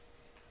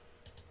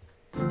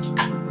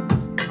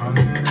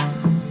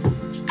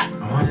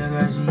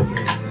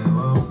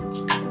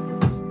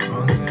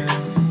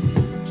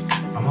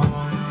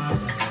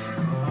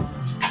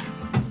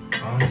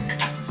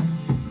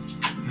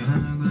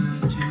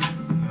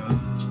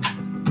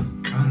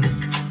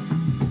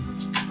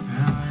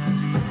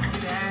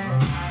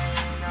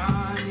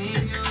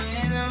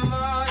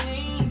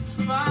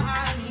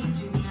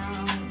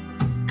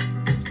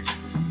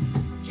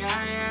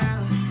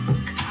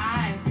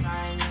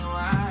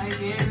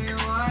give you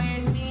what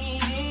you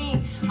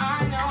need.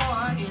 I know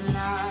what you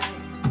like.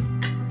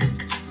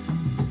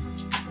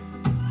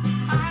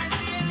 I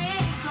feel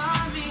it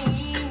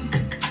coming.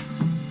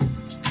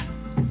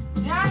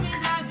 Time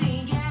is of the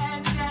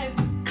essence.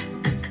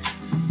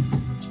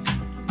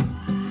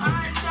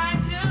 I try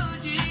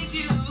to teach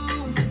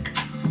you,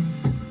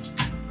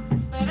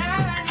 but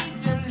I need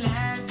some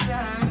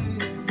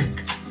lessons.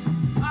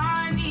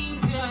 I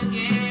need to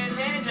give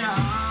it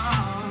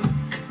all.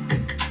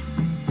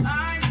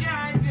 I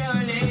try to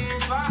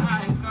live, but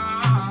I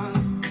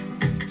can't.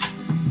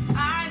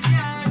 I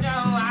just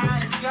know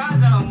you're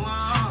the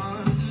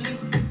one.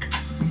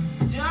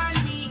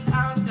 Turn me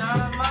out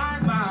of my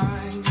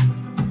mind.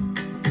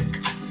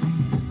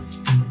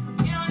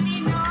 You don't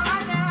need no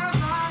other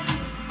body.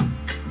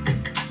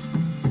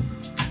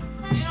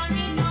 You don't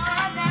need no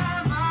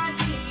other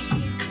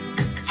body.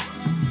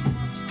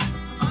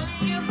 Only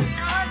you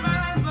feel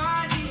my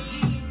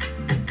body.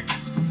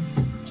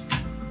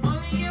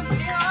 Only you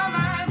feel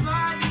my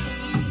body.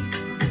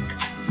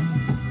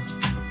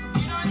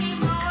 You don't need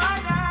no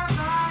other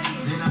body.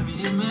 Say I be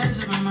the mess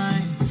of my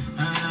mind,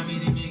 and I be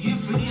the make you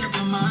free of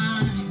your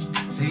mind.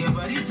 Say your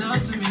body talk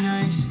to me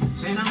nice.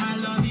 Say now my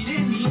love you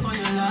didn't need for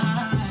your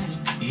life.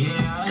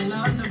 Yeah, I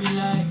love no be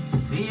like.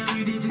 Say yeah,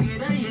 we did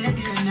together, yeah,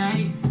 day and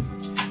night.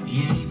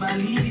 Yeah, if I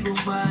leave you go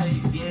by.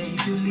 Yeah,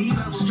 if you leave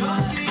I go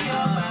stroking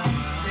your body,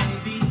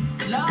 baby.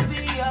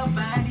 Loving your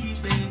body,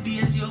 baby.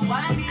 As you're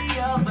whining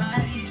your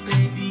body,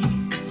 baby.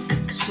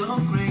 So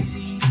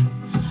crazy.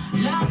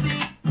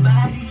 Loving your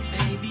body,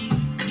 baby.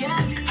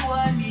 Girl, you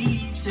want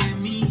me to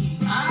me.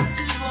 I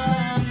just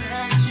wanna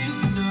let you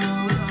know.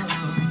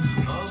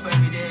 Hope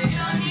every day You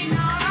don't need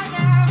no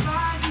other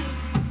body.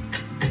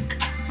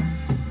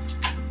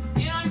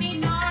 You don't need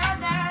no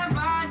other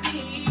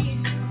body.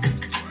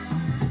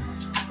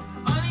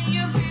 Only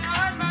you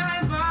feel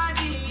my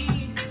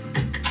body.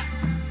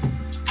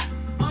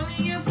 Only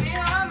you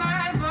feel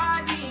my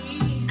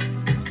body.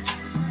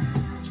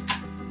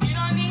 You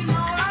don't need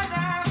no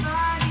other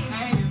body.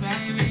 Hey,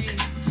 baby,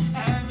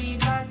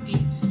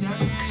 everybody's the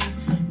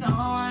same. No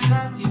one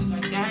loves you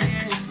like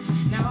this.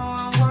 No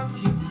one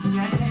wants you the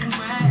same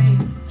way.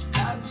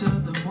 after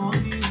the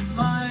morning,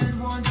 my head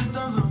wants to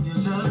turn from your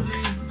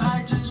loving.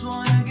 I just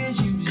wanna get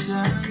you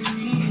beside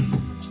me.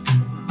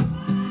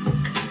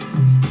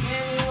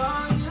 Give me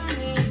all you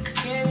need.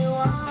 Give me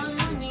all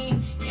you need.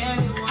 Give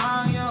me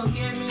all you.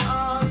 Give me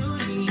all you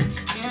need.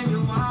 Give me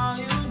all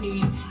you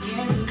need.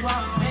 Give me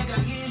all. Make I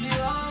give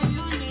you all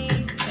you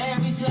need,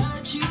 every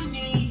touch you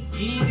need.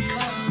 Give you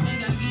all,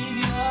 make I give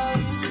you all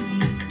you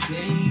need,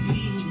 baby.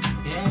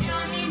 You Yeah.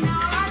 don't need no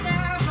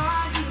other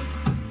body.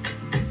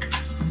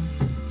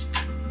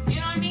 You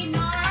don't need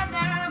no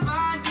other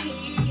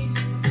body.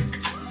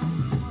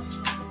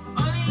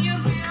 Only you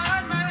feel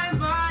my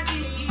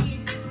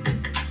body.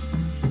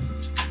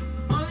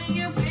 Only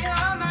you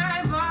feel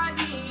my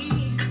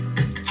body.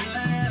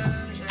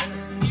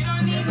 You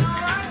don't need no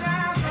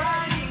other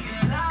body.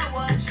 Girl, I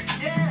want you,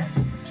 yeah.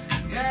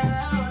 Girl,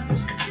 I want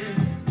you,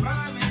 yeah.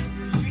 Promise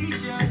to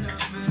treat you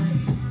loving.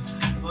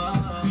 Whoa,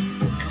 whoa,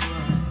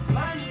 whoa.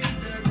 When we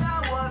touch,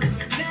 I walk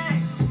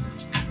connect.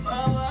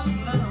 Whoa, whoa,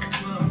 whoa,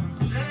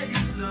 whoa. Say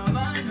this love,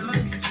 I know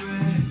it's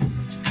great.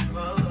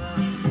 Whoa,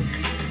 whoa,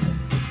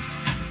 yeah.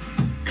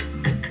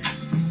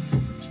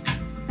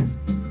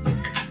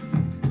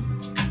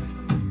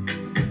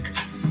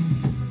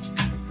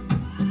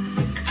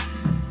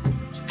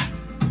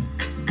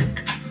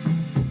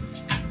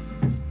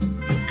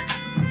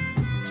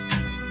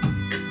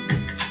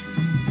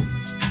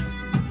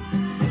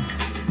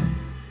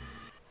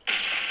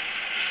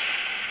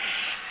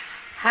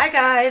 Hi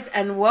guys,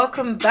 and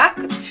welcome back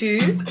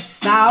to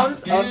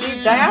Sounds of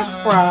the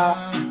Diaspora.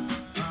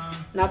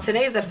 Now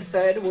today's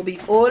episode will be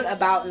all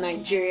about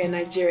Nigeria,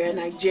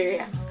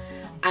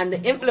 and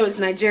the influence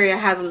Nigeria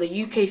has on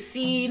the UK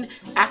scene,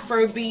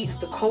 Afro beats,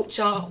 the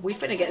culture. We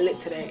finna get lit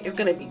today. It's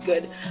gonna be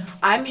good.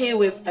 I'm here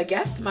with a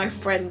guest, my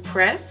friend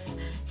Prez.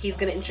 He's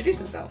gonna introduce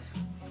himself.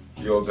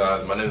 Yo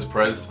guys, my name is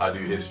Prez. I do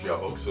history at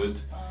Oxford.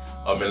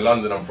 I'm in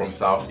London. I'm from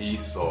South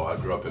East, so I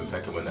grew up in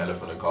Peckham and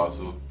Elephant and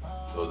Castle.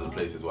 Those are the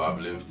places where I've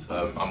lived.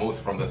 I'm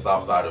also from the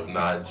south side of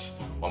Nige.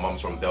 My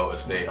mum's from Delta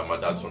State and my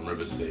dad's from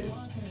River State.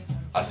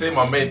 I say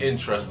my main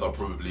interests are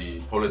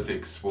probably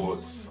politics,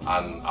 sports,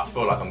 and I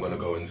feel like I'm going to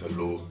go into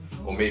law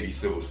or maybe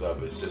civil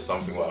service, just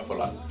something where I feel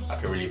like I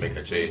can really make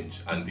a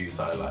change and do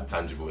something like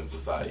tangible in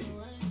society.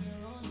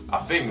 I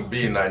think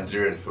being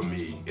Nigerian for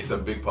me, it's a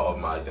big part of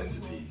my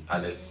identity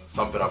and it's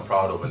something I'm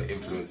proud of and it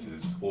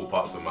influences all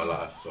parts of my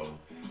life. So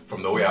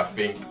from the way I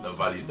think, the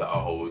values that I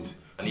hold,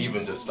 and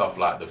even just stuff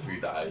like the food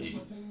that I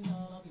eat.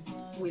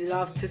 We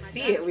love to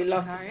see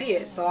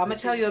it. So I'm gonna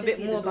tell you a bit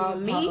more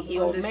about me,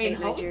 your main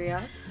host.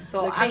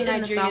 So Located I'm in the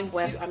Nigerian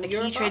southwest, too. I'm a key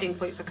Yoruba. trading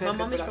point for cocoa My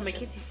mum is from a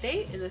production. kitty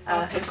state in the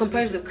south. It's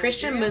composed of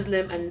Christian,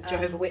 Muslim, and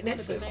Jehovah's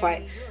Witness, so it's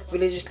quite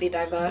religiously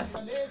diverse.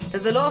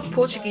 There's a lot of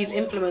Portuguese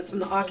influence from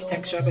the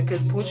architecture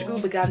because Portugal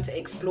began to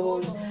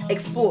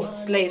export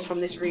slaves from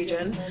this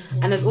region,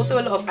 and there's also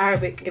a lot of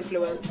Arabic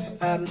influence.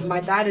 My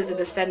dad is a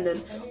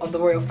descendant of the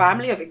royal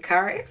family of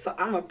Ikare, so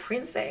I'm a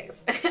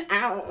princess.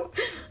 Ow.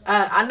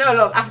 I know a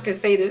lot of Africans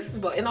say this,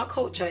 but in our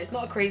culture, it's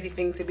not a crazy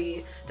thing to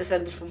be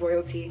descended from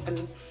royalty,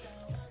 and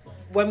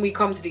when we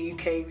come to the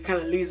UK, we kind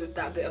of lose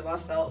that bit of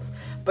ourselves.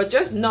 But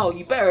just know,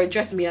 you better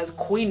address me as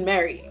Queen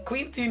Mary,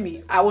 Queen to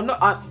me. I will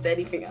not answer to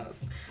anything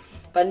else.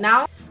 But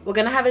now, we're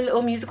going to have a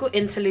little musical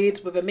interlude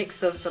with a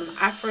mix of some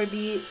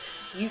Afrobeats,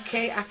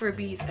 UK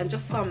Afrobeats, and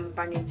just some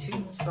banging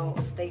tunes. So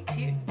stay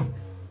tuned.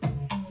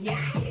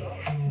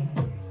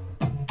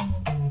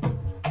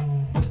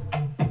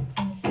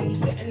 See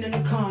sitting in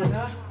the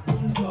corner,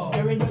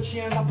 wearing Dolce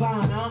and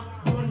Gabbana,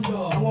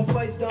 our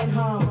boys done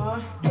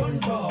hammer, you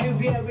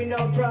wearing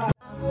no Prada,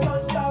 you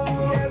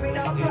wearing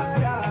no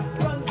Prada,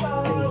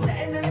 see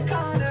sitting in the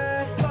corner,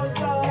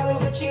 wearing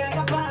Dolce and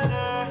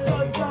Gabbana,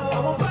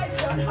 our boys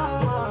done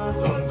hammer,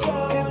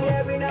 you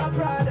wearing no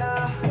Prada,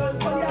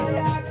 oh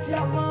yeah, ask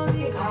your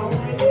mommy, I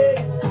will lay,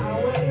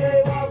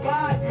 what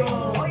bad girl,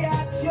 oh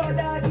yeah, ask your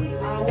daddy, I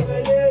will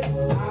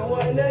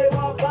lay,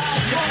 what bad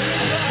girl,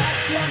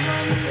 ask your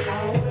mommy, I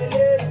will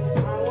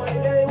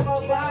lay,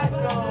 what bad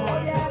girl, oh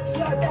yeah, ask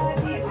your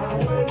daddy, I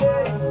will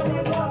lay,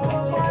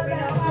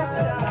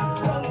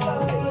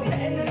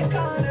 sitting in the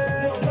corner,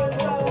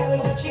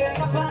 the chair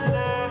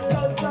Gabbana,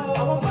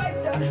 our boys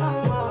done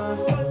hammer,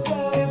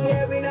 we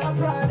wearing a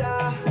Prada,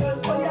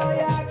 oh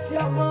yeah, ask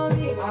your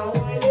mommy, I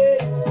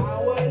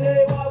will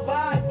lay, what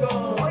bad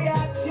girl, oh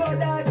yeah, ask your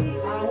daddy,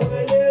 I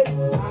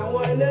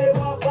will lay,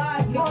 what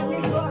bad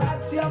money go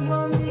ask your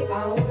mommy, I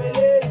will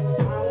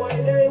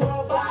lay,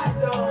 what bad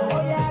girl,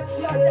 oh yeah, ask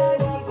your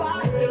daddy, I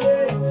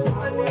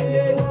will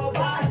lay, what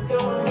bad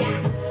girl,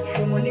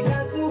 your money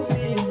can't move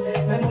me,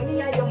 my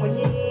money and your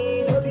money,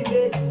 no be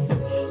mates,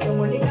 your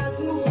money can't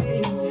move me,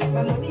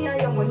 my money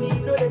and your money,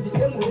 no they be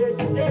same weight,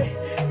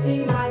 see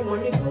my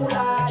money too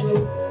large,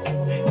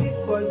 this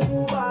boy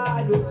too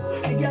bad,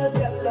 the girls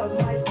them love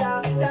my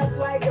style, that's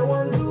why they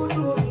want to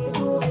do me,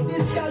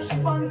 this girl she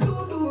want to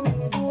do me,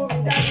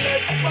 that's why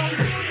she want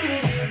to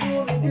do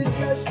me, this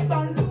girl she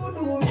want to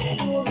do me,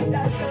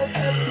 that's why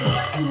she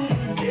want to do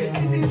me,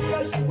 see this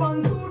girl she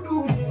want to do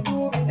me,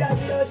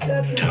 that's why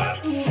she want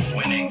to do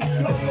me,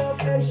 your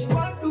girlfriend she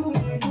want to do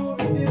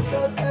me, this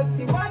girl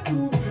she want to do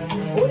me,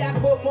 oh yeah,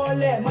 come on,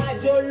 let my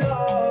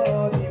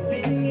jollo,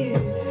 baby,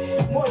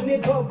 money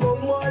go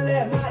come on,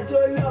 let my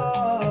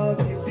jollo,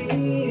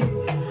 baby,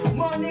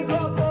 money go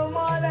come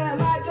on, let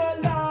my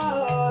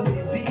jollo,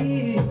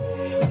 baby,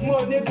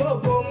 money go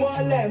come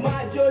on, let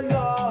my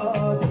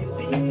jollo,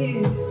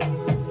 baby,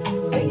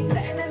 say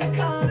sitting in the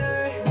corner,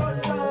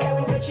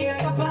 wearing Gucci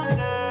and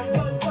Gabbana,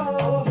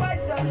 our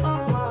boys done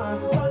hammer,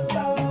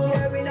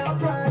 wearing a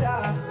Prada,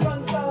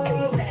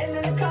 say sitting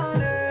in the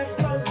corner,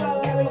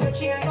 wearing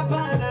Gucci and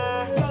Gabbana,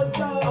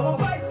 our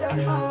boys done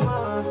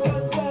hammer,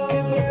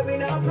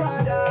 wearing a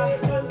Prada,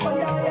 oh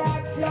yeah,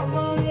 ask your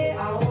mommy, I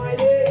will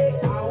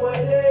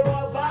lay,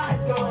 what bad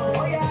girl,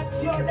 oh yeah,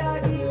 ask your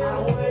daddy, I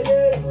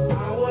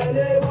will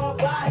lay, what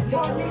bad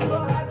girl, money go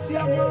ask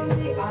your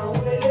mommy, I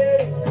will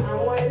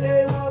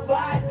lay, what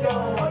bad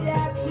girl, oh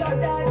yeah, ask your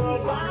daddy,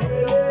 I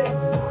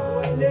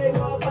will lay,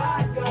 what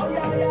bad girl, oh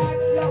yeah,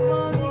 ask your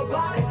mommy,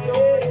 bad girl,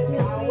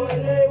 I will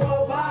lay,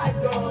 what bad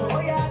girl, oh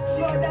yeah, ask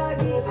your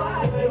daddy, I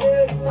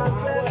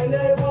will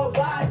lay, what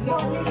bad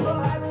girl, money go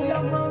ask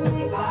your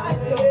mommy, bad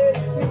girl,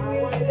 I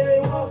will lay,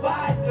 what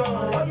bad girl,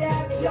 oh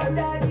yeah, ask your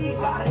daddy,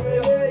 bad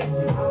girl,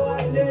 I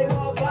will lay,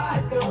 what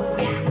bad girl,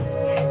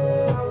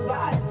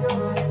 bad girl,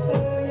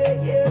 oh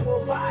yeah,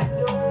 what bad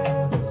girl,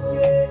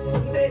 yeah,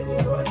 baby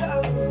go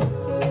down,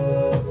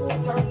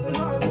 put on me,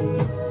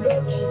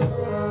 lucky,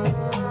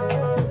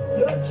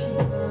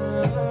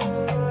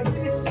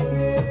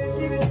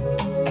 give it to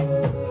me,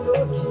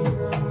 lucky,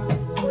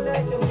 don't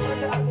let your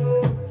mother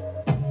know,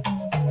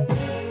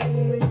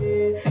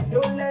 yeah,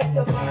 don't let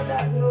your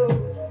father know,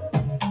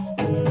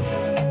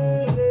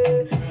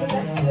 don't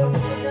let your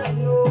mother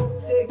know,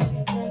 take it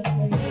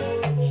gently,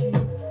 lucky,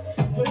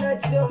 don't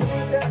let your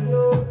mother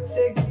know,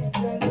 take it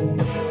gently,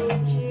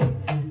 lucky.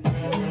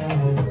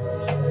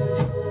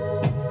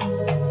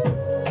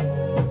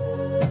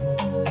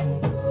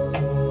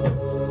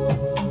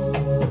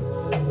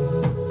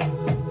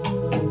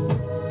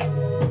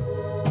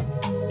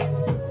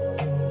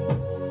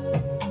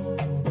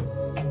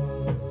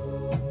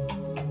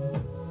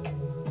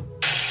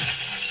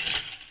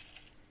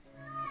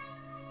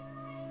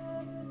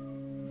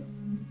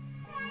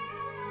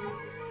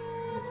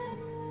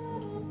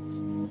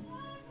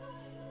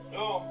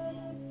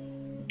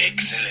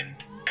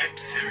 Excellent.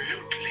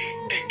 Absolutely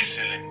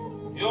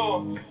excellent. Yo,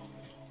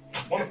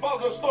 on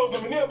 1,000 stoves,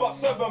 I'm near about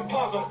 £7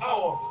 an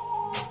hour.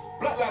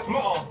 Black lives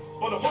matter,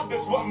 but the hood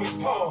this what makes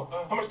power.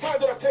 How much time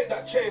did I take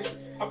that chase?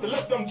 After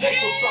left them jails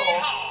so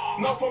sour.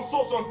 Now from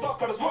source on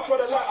dark, I just watch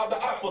where the light out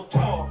the Eiffel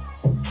Tower.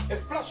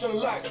 It's flashing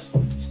lights,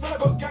 still I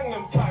got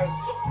gangnam ties.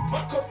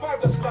 But could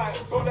find the slide,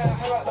 bro, let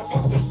hell out the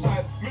passive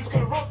side.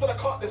 Musical roast that I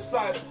can't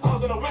decide. I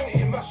was on a wing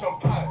eating mash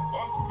and pie.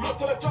 Look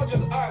to the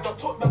judge's eyes, I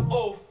took that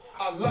oath,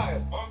 I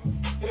lied.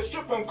 In the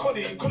strip and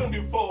Cuddy, you couldn't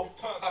do both,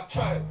 I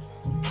tried.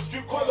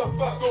 Street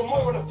qualified, go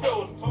more in the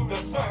field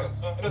than science.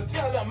 And the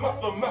tail like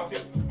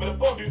mathematics, but the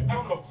phone do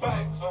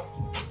acrobatics.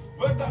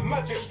 Where's that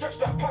magic? Stretch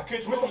that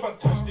package, Mr.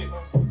 Fantastic.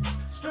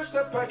 Stretch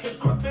that package,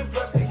 crop in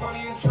plastic,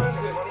 money in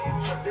transit.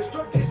 They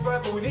struck this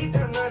fight, but we need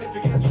that 9 if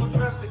you get too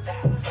drastic.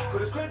 Got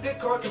this credit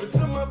card, give it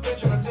to my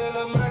bitch and I tell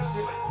her max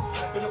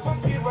it. Been a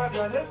bumpy ride,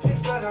 now left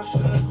fix slide, I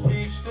should've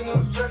reached in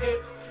a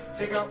jacket.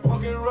 Take out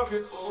fucking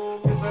rockets.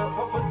 It's a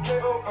hot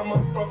potato, I'm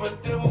a proper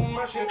devil,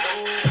 my shit.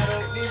 I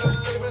don't need no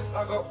favors,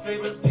 I got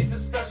flavors, need to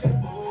stash it.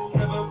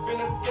 Never been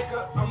a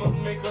taker, I'm a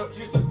maker,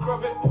 used to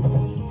crop it.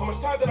 How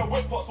much time did I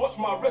wait for? Watch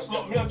my wrist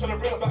lock. Me, I'm trying to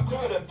bring it back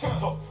quicker than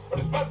TikTok. Or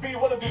this bad B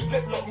wanna do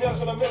slip lock. Me, I'm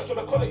trying to make sure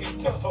the quality's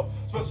tip top.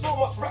 Spend so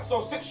much racks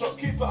on 6 shots,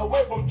 keep it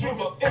away from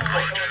Juma.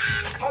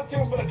 Hand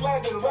things for the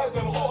glide and rise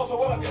them hot, so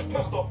when I get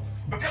pissed off.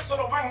 Baguettes on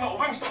the wing, not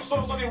wing stop.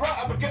 Songs on the right,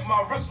 I forget my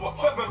wristwatch.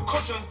 Feathered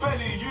cushions,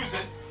 barely use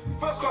it.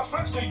 First class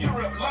flights to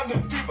Europe,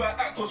 London, Dubai,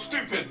 act all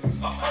stupid.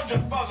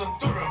 100,000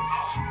 dirham.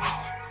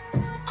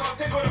 Can't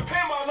take all the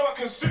pain, but I know I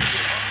can suit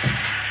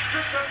it.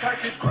 Stretch that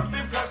package, crop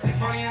in plastic,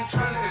 money in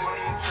transit.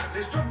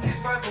 They struck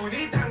this fight, but we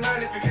need that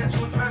 9 if it gets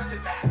too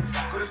drastic.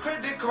 Got this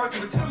credit card,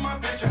 give it to my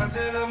bitch and I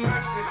tell her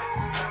max it.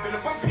 Been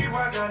a bumpy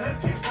ride, now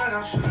left fix slide,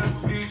 I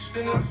should've reached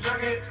in a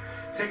jacket.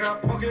 Take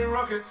out fucking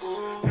rockets.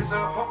 It's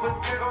a hot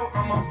potato,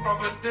 I'm a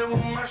proper devil,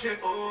 my shit.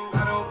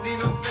 I don't need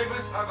no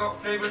favors, I got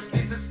flavors,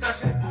 need to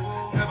stash it.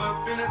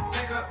 Never been a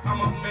taker,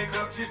 I'm a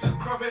maker, used to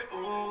crop it.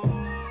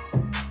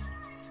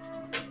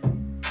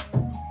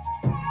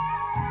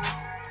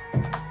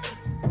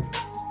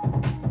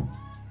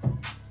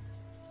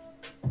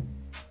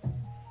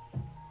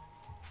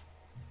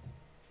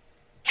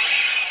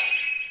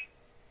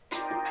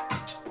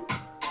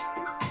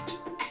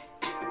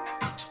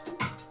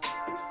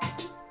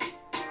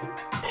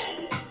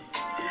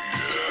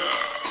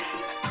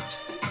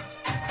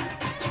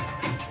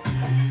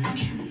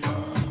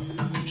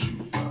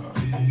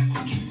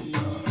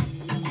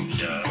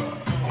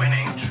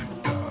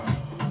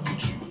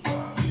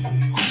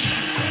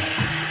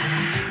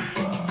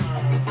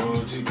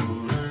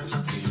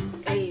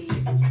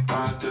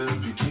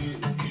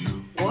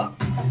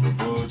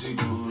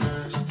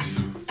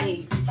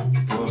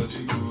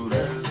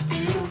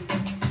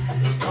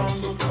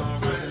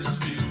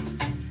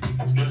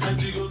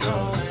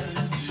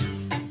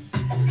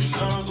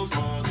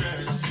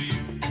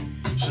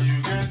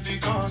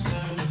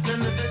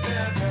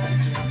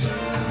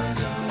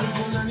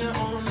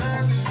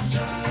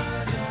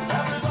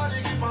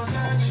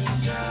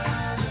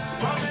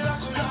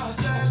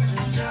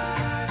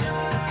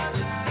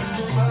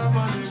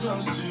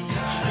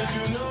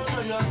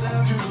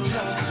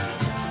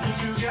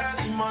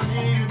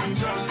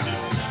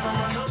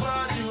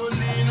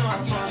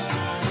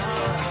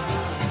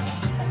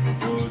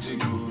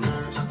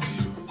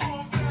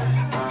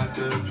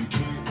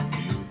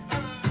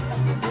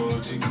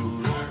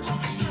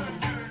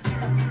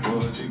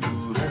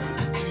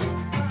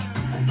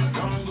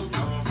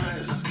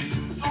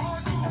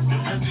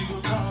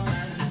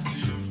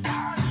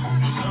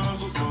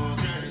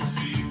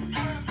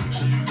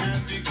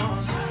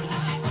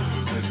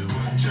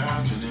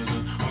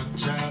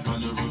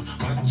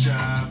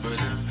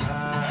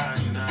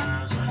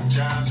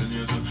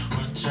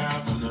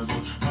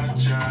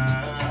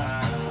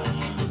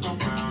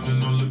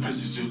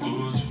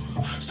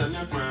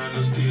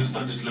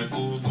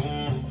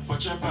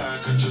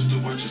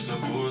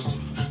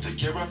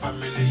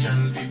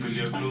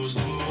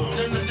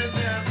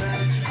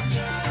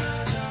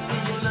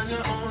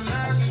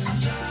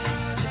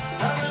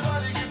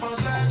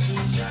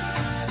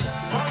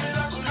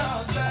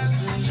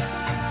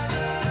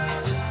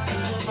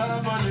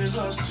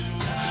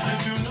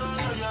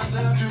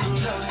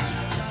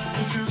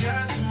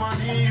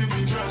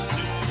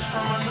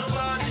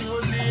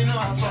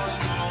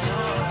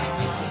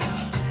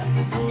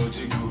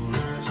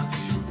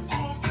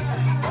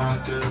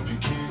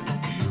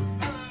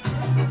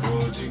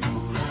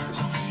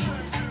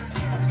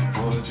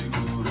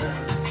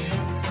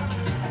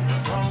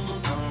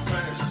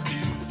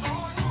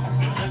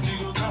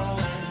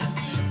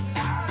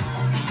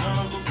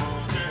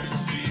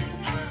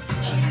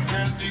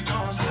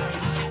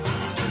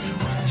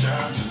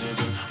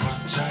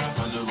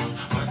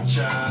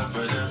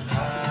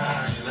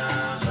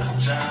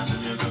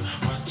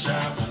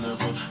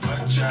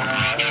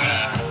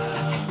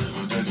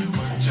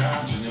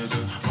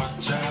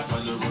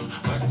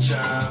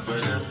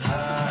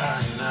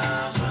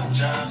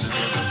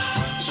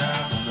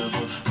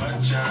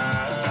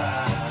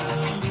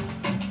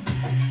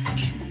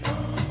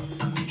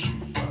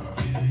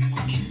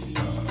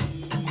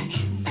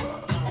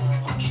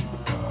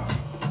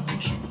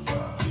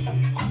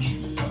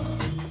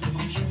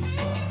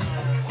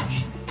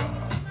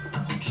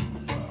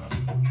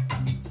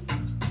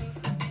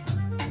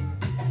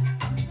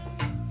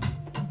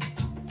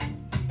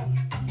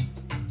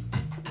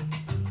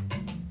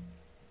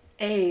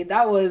 Hey,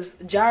 that was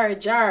Jara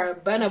Jara,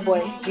 Burna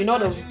Boy. You know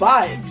the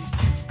vibes.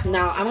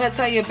 Now, I'm going to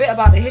tell you a bit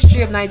about the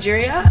history of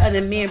Nigeria, and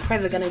then me and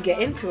Prez are going to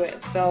get into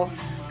it. So,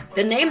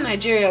 the name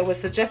Nigeria was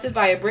suggested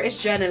by a British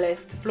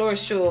journalist, Flora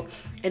Shaw,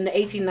 in the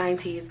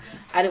 1890s,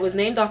 and it was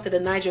named after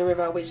the Niger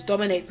River, which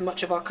dominates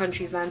much of our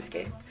country's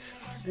landscape.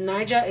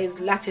 Niger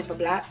is Latin for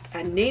black,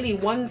 and nearly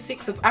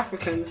 1/6 of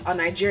Africans are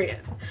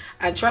Nigerian.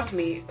 And trust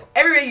me,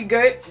 everywhere you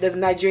go, there's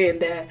Nigerian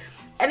there.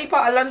 Any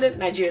part of London,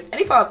 Nigerian.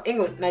 Any part of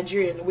England,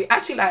 Nigerian. We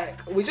actually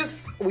we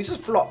just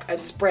flock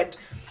and spread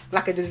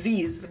like a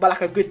disease, but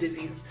like a good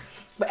disease.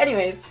 But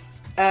anyways,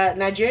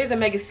 Nigeria is a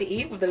mega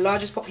city with the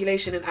largest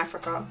population in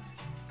Africa.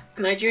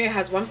 Nigeria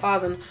has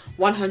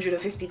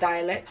 1,150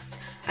 dialects,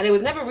 and it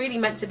was never really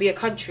meant to be a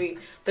country.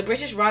 The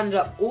British rounded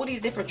up all these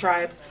different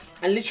tribes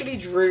and literally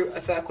drew a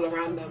circle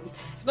around them.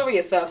 It's not really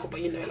a circle, but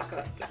you know,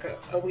 like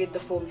a weird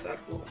deformed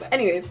circle. But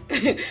anyways,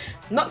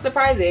 not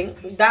surprising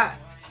that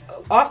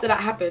after that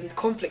happened,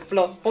 conflict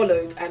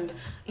followed, and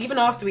even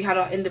after we had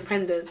our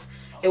independence,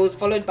 it was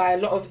followed by a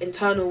lot of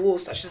internal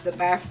wars, such as the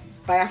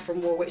Biafran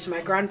War, which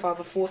my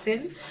grandfather fought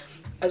in,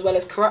 as well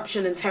as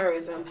corruption and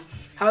terrorism.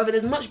 However,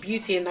 there's much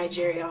beauty in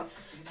Nigeria.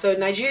 So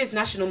Nigeria's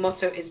national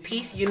motto is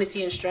peace,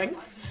 unity and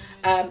strength.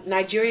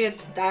 Nigerian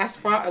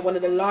Diaspora are one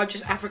of the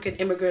largest African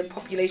immigrant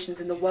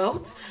populations in the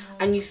world,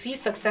 and you see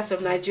success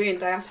of Nigerian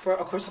Diaspora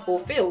across all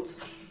fields.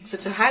 So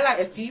to highlight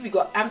a few, we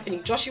got Anthony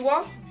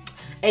Joshua,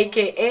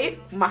 aka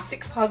my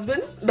 6th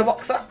husband, the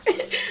boxer.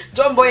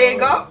 John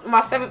Boyega,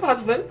 my 7th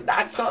husband, the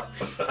actor.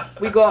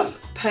 We got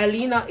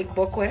Perlina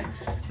Igbokwe,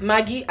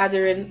 Maggie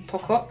Aderin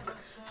Pocock,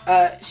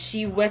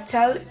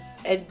 Shiwetel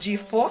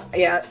Ejiofor.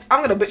 Yeah,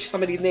 I'm gonna butcher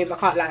some of these names, I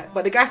can't lie.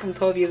 But the guy from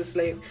 12 Years a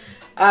Slave.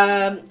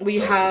 We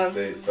have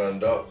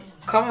Stand up.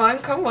 Come on,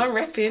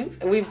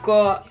 repping. We've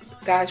got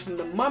guys from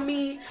The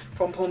Mummy,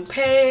 from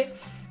Pompeii.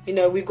 You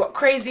know, we've got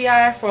Crazy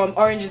Eye from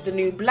Orange is the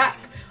New Black.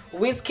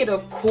 Wizkid,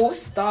 of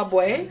course,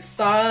 Starboy,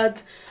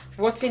 Sad,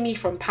 Rotimi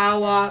from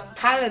Power,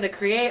 Tyler the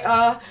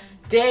Creator,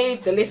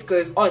 Dave, the list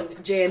goes on,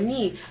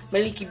 JME,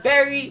 Maliki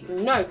Berry,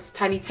 Notes,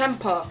 Tiny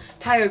Temper,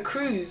 Tayo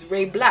Cruz,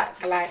 Ray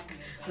Black. Like,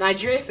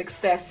 Nigeria's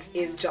success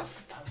is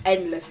just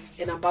endless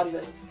in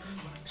abundance.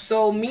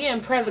 So me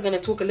and Prez are going to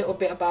talk a little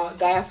bit about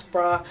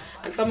diaspora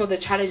and some of the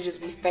challenges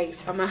we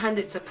face. I'm going to hand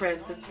it to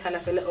Prez to tell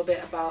us a little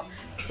bit about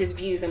his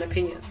views and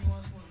opinions.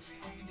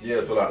 Yeah,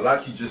 so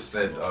like you just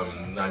said,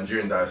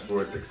 Nigerian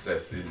diaspora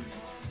success is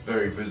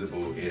very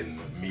visible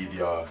in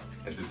media,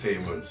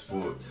 entertainment,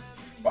 sports.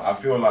 But I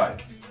feel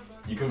like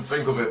you can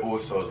think of it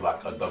also as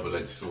like a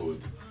double-edged sword.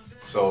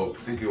 So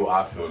particularly what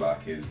I feel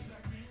like is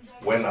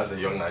when as a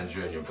young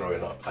Nigerian you're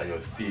growing up and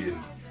you're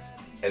seeing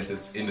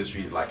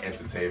industries like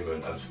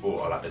entertainment and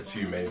sport are like the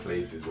two main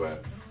places where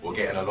we're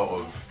getting a lot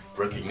of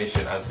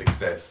recognition and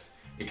success,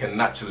 it can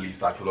naturally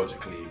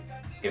psychologically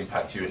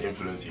impact you and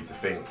influence you to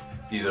think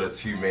these are the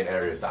two main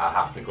areas that I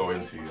have to go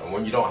into. And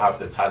when you don't have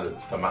the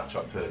talents to match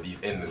up to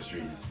these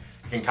industries,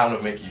 it can kind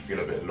of make you feel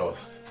a bit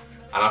lost.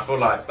 And I feel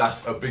like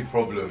that's a big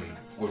problem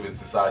within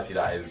society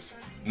that is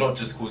not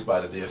just caused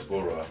by the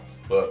diaspora,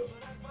 but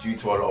due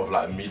to a lot of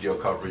like media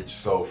coverage.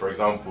 So for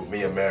example,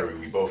 me and Mary,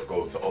 we both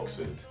go to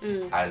Oxford,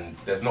 and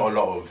there's not a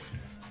lot of,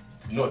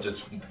 not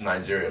just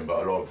Nigerian,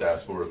 but a lot of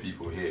diaspora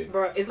people here.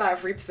 Bro, it's like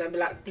 3%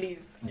 black,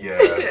 please. Yeah,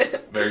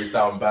 Mary's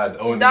down bad.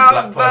 Only Down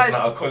black bad. person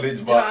at a college, Do you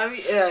know but what I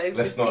mean? Yeah,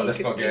 let's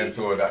not get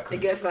into all that,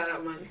 it gets because like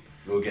that, man.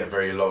 we'll get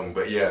very long.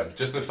 But yeah,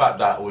 just the fact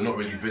that we're not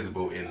really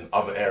visible in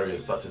other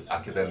areas such as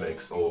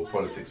academics or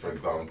politics, for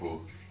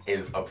example,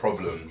 is a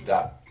problem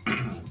that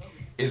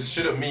it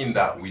shouldn't mean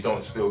that we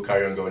don't still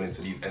carry on going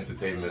into these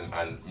entertainment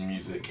and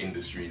music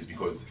industries,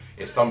 because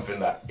it's something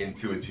that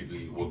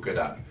intuitively we're good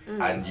at.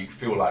 And you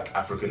feel like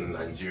African and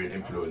Nigerian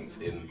influence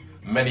in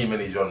many,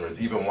 many genres,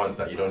 even ones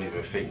that you don't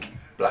even think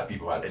black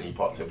people had any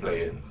part to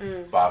play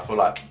in. But I feel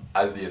like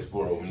as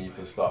diaspora, we need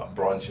to start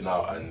branching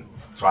out and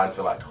trying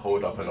to like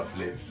hold up and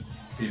uplift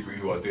people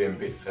who are doing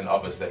bits in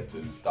other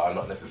sectors that are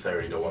not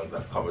necessarily the ones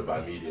that's covered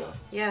by media.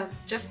 Yeah,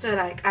 just to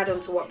like add on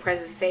to what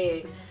Prez is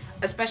saying,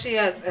 especially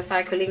as a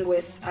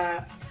psycholinguist,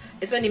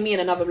 it's only me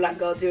and another black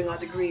girl doing our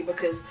degree,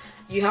 because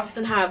you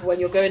often have, when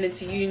you're going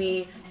into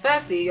uni,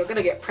 firstly, you're going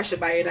to get pressured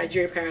by your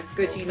Nigerian parents,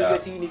 go to uni, go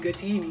to uni, go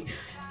to uni.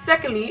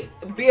 Secondly,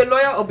 be a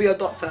lawyer or be a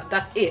doctor,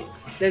 that's it.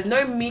 There's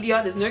no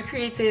media, there's no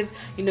creative,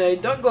 you know,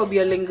 don't go be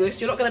a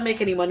linguist, you're not going to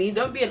make any money,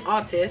 don't be an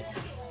artist.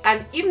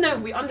 And even though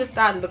we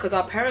understand, because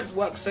our parents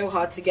worked so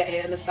hard to get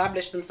here and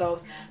establish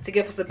themselves to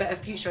give us a better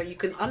future, you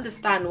can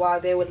understand why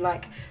they would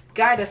like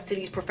guide us to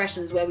these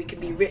professions where we can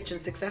be rich and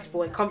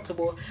successful and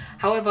comfortable.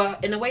 However,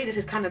 in a way, this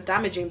is kind of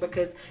damaging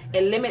because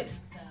it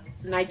limits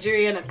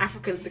Nigerian and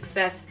African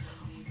success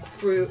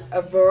through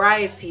a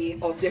variety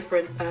of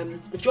different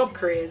job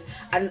careers.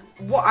 And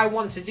what I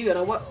want to do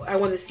and what I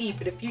want to see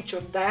for the future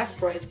of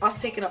diaspora is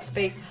us taking up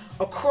space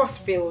across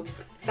fields: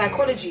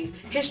 psychology,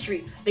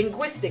 history,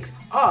 linguistics,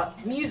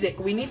 art, music.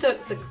 We need to,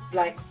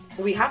 like,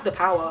 we have the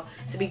power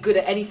to be good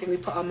at anything we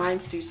put our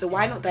minds to. So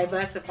why not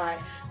diversify?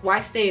 Why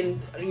stay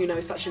in, you know,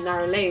 such a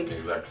narrow lane?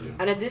 Exactly.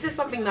 And this is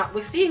something that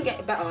we're seeing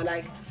get better.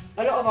 Like,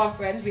 a lot of our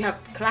friends, we have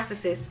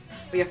classicists,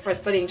 we have friends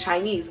studying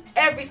Chinese,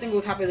 every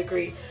single type of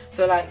degree.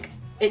 So like,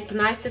 it's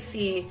nice to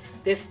see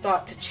this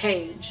start to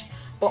change.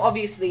 But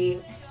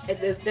obviously,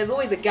 there's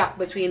always a gap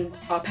between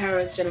our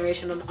parents'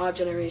 generation and our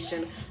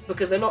generation,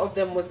 because a lot of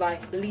them was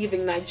like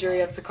leaving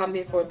Nigeria to come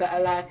here for a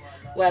better life,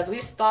 whereas we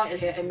started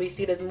here and we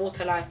see there's more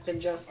to life than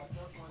just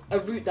a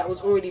route that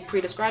was already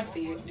pre-described for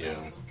you. Yeah.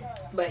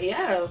 But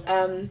yeah,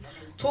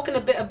 talking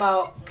a bit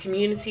about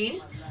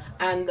community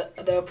and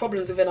the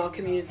problems within our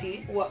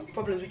community, what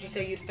problems would you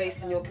say you'd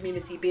faced in your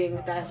community being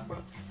a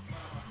diaspora?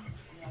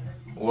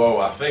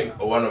 Well, I think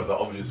one of the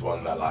obvious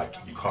one that like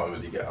you can't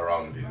really get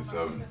around is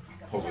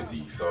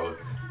poverty. So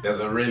there's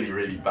a really,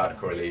 really bad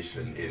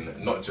correlation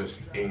in not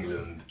just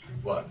England,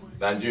 but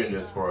Nigerian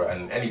diaspora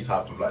and any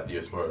type of like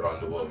diaspora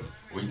around the world.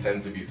 We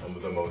tend to be some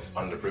of the most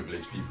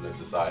underprivileged people in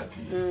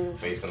society,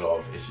 facing a lot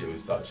of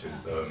issues such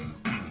as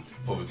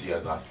poverty,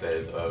 as I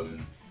said,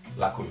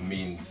 lack of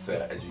means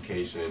to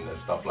education and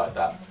stuff like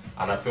that.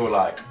 And I feel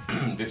like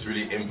this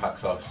really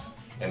impacts us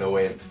in a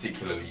way, and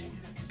particularly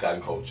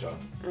gang culture.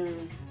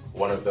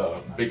 One of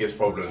the biggest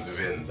problems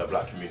within the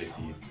black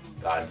community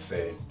that I'd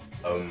say.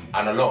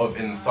 And a lot of,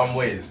 in some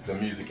ways, the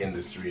music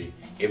industry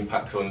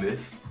impacts on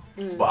this,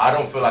 but I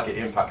don't feel like it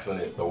impacts on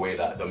it the way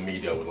that the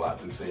media would like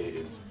to say it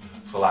is.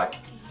 So like,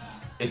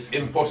 it's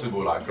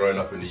impossible like growing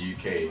up in the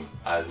UK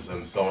as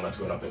someone that's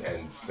grown up in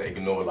ends to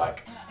ignore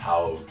like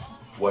how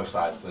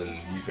websites and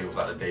newspapers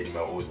like the Daily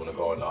Mail always want to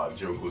go on,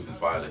 Jill causes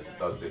violence, it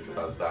does this, it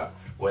does that.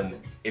 When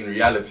in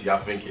reality, I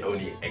think it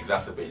only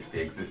exacerbates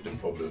the existing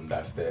problem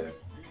that's there.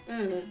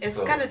 It's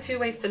kind of two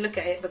ways to look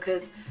at it,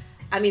 because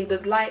I mean,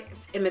 does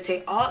life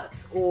imitate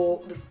art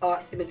or does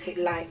art imitate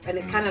life? And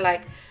it's kind of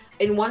like,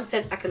 in one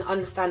sense, I can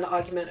understand the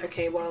argument,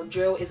 okay, well,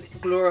 drill is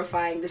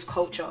glorifying this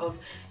culture of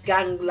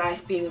gang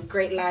life being a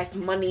great life,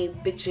 money,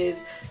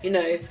 bitches, you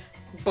know,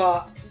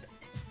 but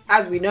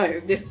as we know,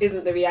 this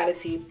isn't the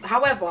reality.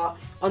 However,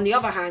 on the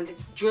other hand,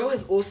 drill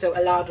has also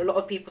allowed a lot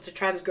of people to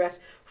transgress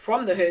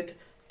from the hood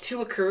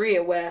to a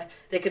career where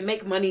they can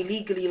make money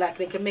legally, like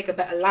they can make a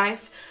better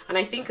life. And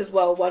I think as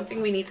well, one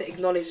thing we need to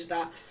acknowledge is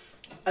that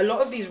a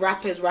lot of these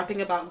rappers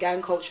rapping about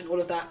gang culture and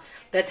all of that,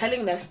 they're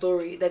telling their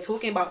story. They're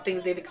talking about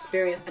things they've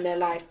experienced in their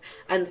life.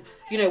 And,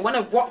 you know, when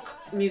a rock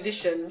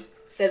musician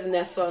says in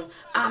their song,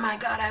 "Oh my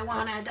God, I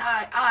wanna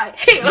die, I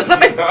hate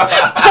life."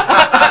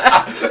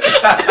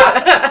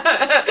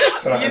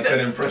 That's an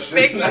impression.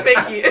 Thank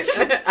you.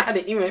 I had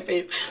an emo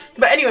face.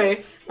 But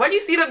anyway, when you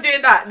see them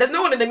doing that, there's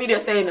no one in the media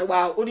saying,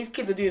 wow, all these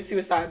kids are doing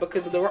suicide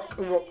because of the rock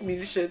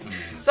musicians.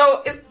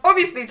 So it's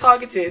obviously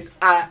targeted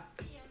at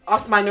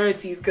us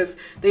minorities, because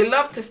they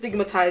love to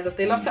stigmatize us,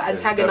 they love to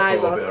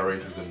antagonize us. A bit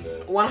of racism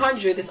there.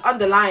 100 is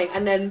underlying,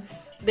 and then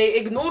they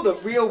ignore the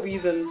real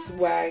reasons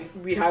why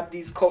we have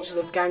these cultures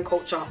of gang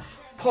culture.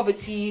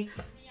 Poverty,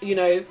 you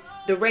know,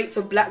 the rates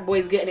of black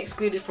boys getting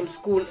excluded from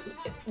school,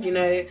 you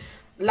know,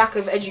 lack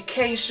of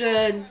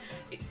education,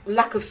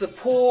 lack of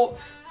support,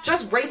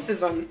 just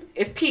racism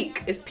is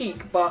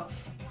peak, but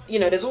you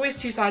know, there's always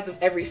two sides of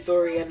every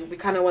story, and we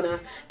kind of want to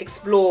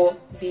explore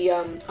the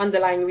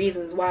underlying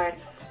reasons why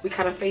we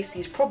kind of face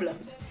these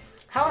problems.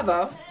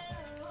 However,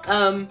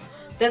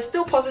 there's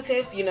still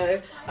positives, you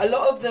know. A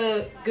lot of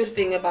the good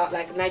thing about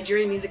like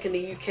Nigerian music in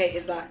the UK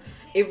is that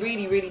it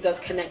really, really does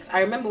connect.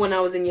 I remember when I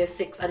was in year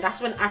 6, and that's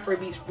when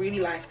Afrobeats really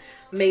like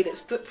made its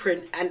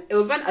footprint, and it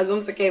was when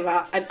Azonto came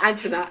out and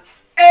Antina.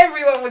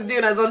 Everyone was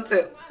doing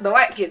Azonto. The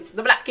white kids,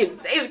 the black kids,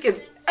 the Asian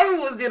kids,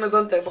 everyone was doing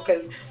Azonto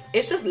because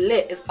it's just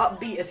lit, it's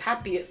upbeat, it's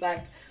happy, it's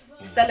like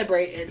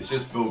celebrating. It's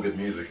just feel good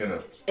music,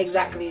 innit?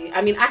 Exactly.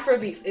 I mean,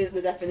 Afrobeats is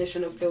the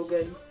definition of feel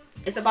good.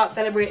 It's about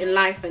celebrating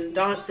life and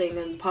dancing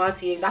and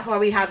partying. That's why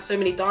we have so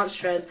many dance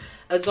trends,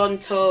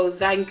 Azonto,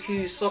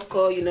 Zanku,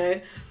 Soko, you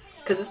know,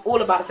 because it's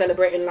all about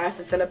celebrating life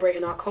and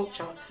celebrating our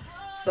culture.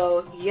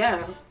 So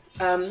yeah,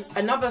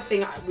 another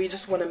thing we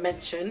just want to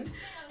mention,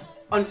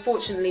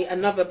 unfortunately,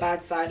 another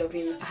bad side of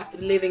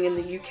living in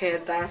the UK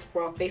as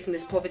diaspora, facing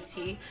this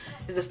poverty,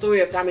 is the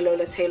story of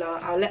Damilola Taylor.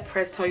 I'll let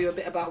Prez tell you a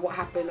bit about what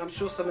happened. I'm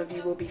sure some of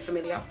you will be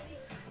familiar.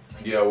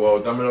 Yeah, well,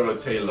 Damilola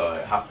Taylor,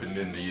 it happened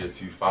in the year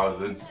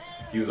 2000.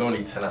 He was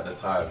only 10 at the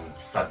time,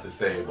 sad to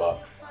say,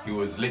 but he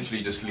was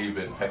literally just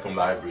leaving Peckham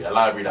Library, a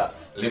library that,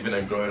 living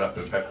and growing up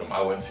in Peckham,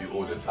 I went to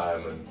all the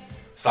time, and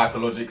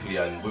psychologically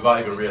and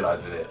without even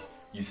realising it,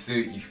 you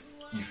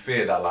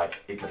fear that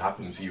like it could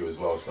happen to you as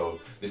well. So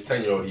this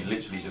 10-year-old, he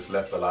literally just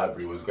left the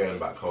library, was going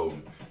back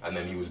home, and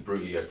then he was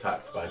brutally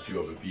attacked by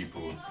 2 other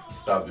people,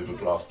 stabbed with a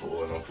glass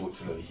bottle, and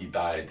unfortunately he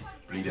died,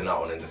 bleeding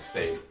out on an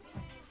estate.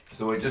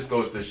 So it just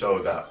goes to show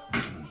that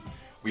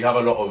we have a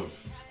lot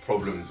of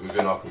problems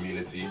within our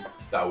community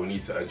that we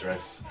need to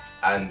address.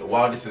 And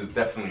while this is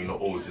definitely not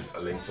all just a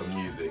link to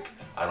music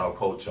and our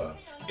culture,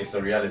 it's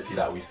a reality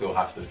that we still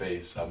have to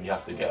face and we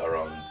have to get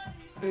around.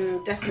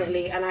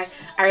 Definitely. And I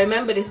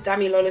remember this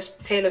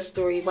Damilola Taylor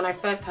story. When I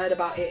first heard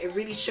about it, it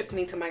really shook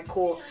me to my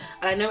core.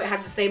 And I know it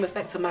had the same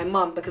effect on my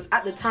mum, because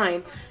at the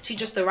time, she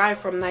just arrived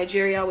from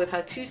Nigeria with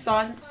her 2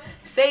 sons,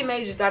 same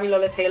age as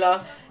Damilola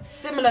Taylor,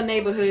 similar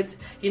neighborhoods,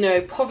 you know,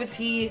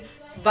 poverty,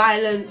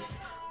 violence,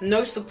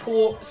 no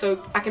support.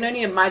 So I can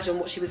only imagine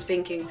what she was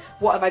thinking.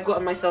 What have I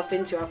gotten myself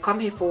into? I've come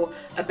here for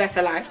a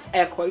better life,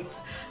 air quote.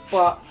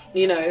 But,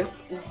 you know,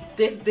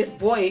 this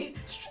boy,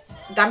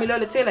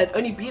 Damilola Taylor, had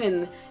only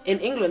been in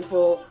England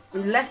for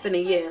less than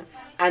a year.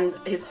 And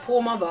his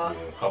poor mother,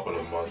 a couple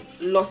of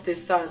months, lost her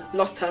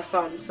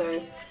son.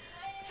 So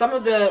some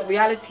of the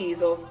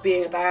realities of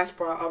being a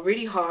diaspora are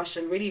really harsh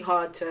and really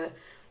hard to,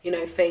 you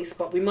know, face.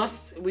 But we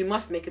must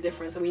make a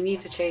difference, and we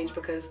need to change,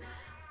 because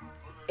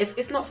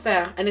it's not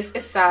fair, and it's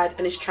sad,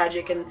 and it's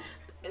tragic, and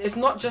it's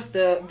not just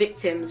the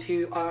victims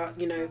who are,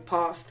 you know,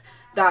 passed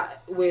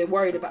that we're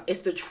worried about. It's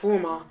the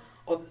trauma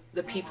of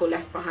the people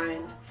left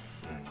behind.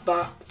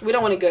 But we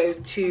don't want to go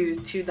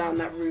too down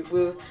that route.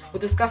 We'll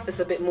discuss this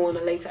a bit more in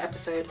a later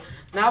episode.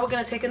 Now we're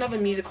going to take another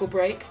musical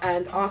break,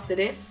 and after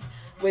this,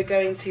 we're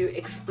going to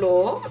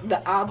explore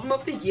the album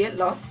of the year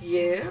last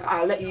year.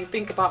 I'll let you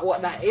think about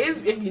what that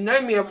is. If you know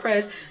me or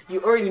Prez,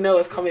 you already know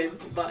what's coming.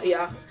 But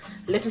yeah,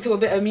 listen to a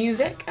bit of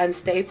music and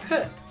stay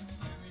put.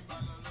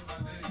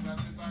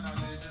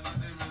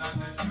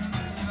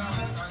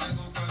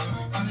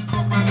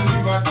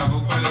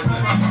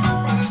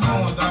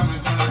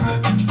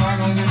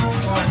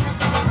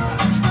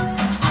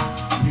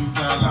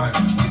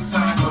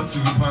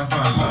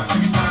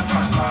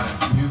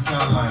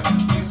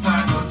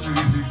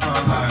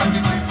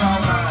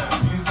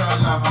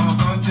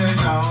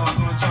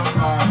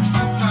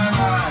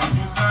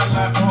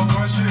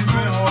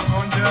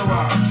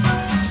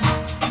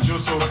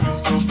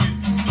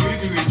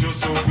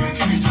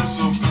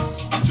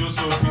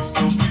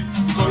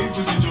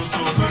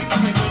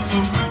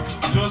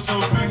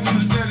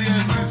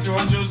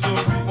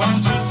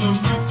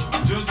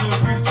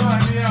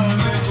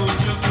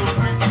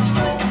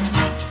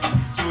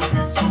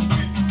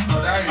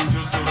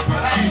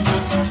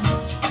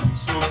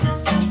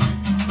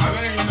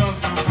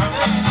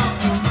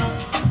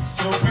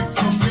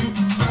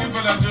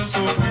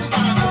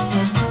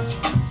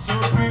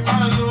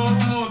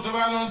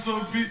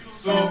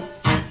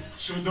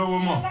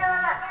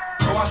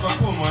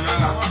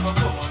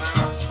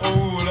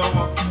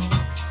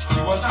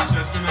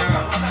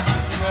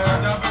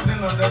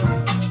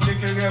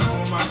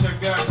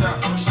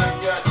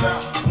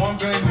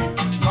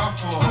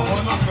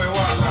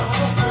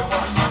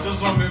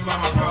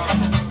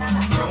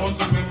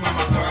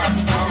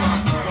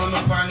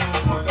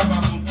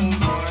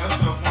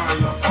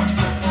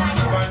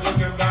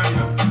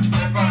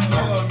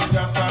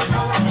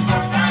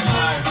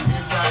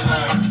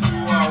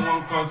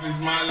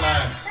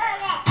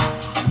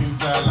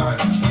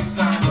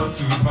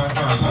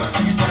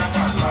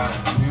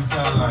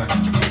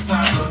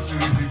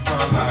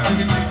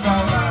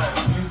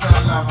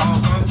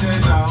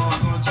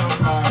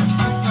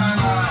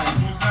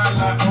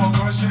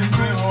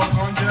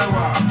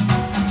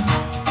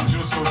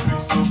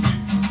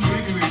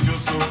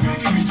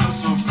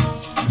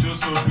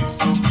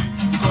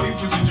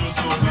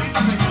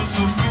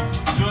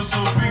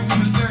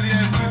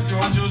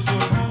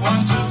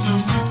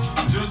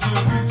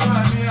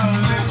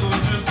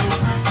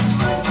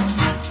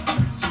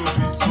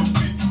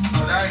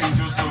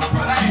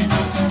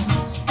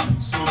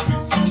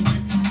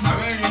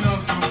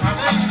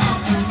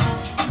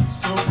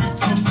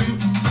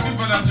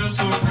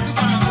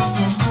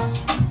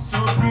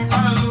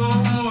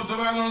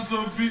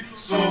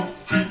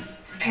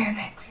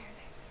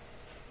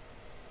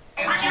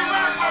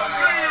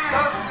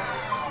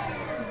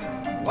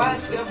 Why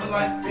sell for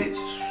life, bitch?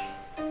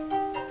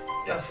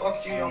 Yeah,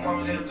 fuck you, your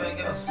mama, and everything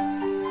else.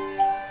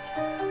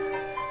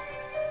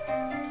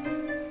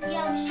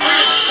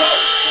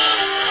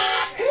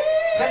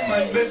 That's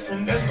my best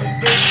friend, that's my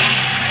best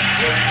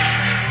friend.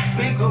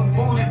 Big up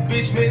booty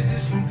bitch,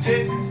 message from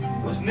Texas.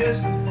 What's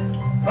next?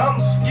 I'm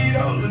a skeet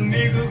the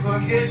nigga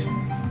gonna catch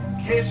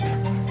you.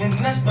 And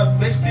that's my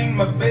bestie,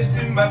 my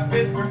bestie, my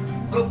best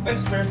friend. Go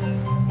best friend.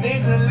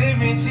 Nigga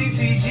living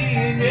TTG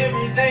and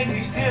everything,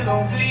 he still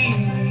don't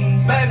flee.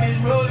 Baby's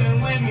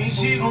rolling with me,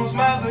 she gon'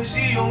 smile cause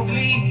she don't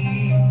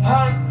bleed.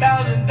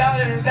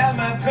 $100,000 at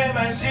my pay,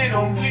 my shit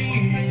don't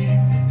bleed.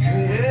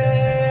 Yeah.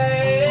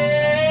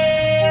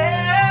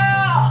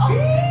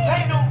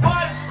 Take the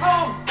boys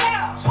close,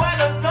 sweat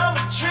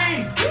another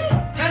tree.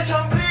 Bitch,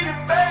 I'm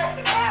bleeding back,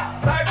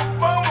 like a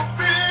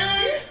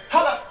bumblebee.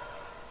 Hold up,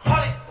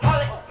 hold it,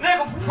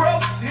 nigga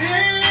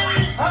proceed.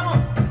 I'ma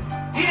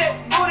get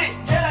booty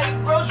just like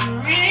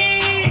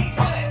groceries.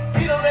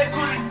 Beat on that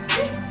booty,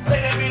 lay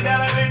that bitch down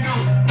like they do.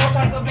 No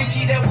type of bitch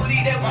eat that wood,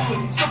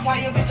 Supply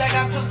your bitch, I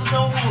got pistols,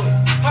 no wood.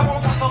 I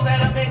want tacos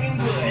that are making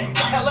good.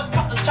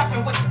 Helicopter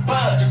chopping with the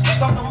buzz.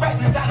 Start them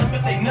rats inside them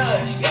if they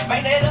nudge.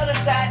 Bang that other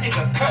side,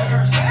 nigga,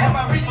 curse. And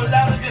my reefer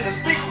louder than a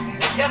speaker.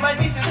 Yeah, my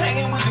niece is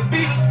hanging with the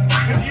Beatles.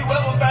 If you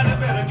ever find a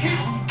better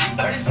keeper.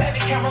 37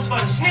 cameras for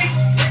the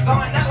sneaks.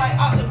 Going out like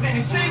Austin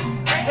Benny C.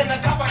 Send the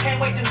cop, I can't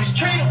wait to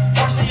mistreat him.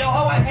 Forcing your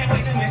hoe, I can't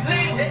wait to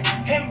mislead him.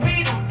 And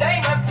beat him, they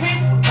my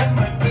people. That's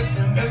my best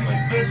friend, that's my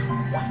best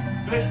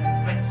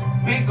friend.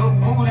 Big up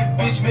booty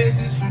bitch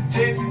message from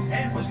Texas.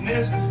 What's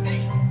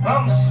necessary?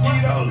 I'm a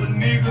skeet the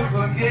nigga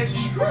gonna catch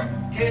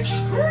catch.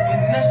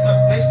 And that's my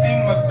best friend.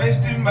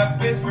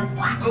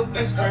 Go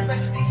best friend.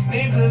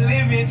 Nigga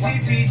living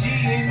TTG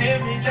and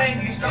everything,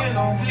 he still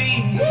on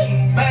fleek.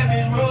 My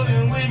bitch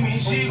rolling with me,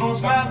 she gon'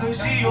 smile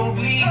cause she on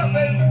bleed.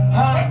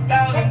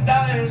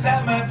 $100,000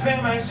 at my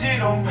pen, my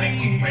shit on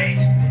bleed.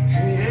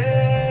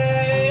 Yeah.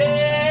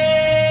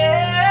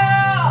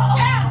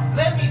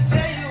 Let me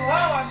tell you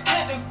how I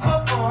spent a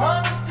couple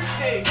hundreds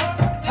today.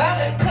 How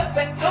they cut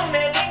back on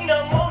that ain't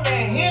no more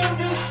than him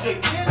do say.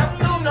 I'm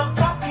doing no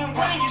talking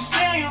when you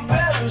say you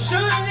better,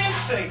 shouldn't it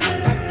say?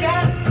 I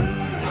got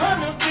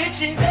 100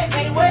 bitches that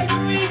can't wait to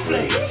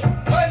replay.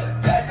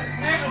 That's a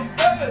nigga,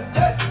 brother,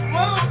 that's a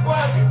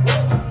motherfucker.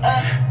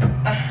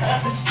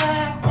 The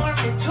slide on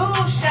me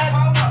 2 shots.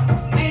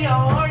 They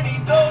are horny,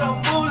 though I'm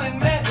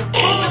fooling at the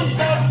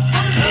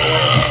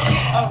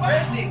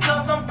arrested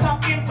cause I'm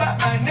talking about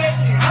my neck.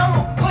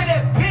 I'ma put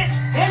that bitch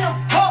in a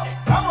cup.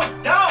 I'm a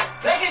dog,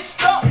 they get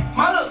stuck.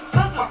 My little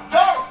sister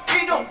dog,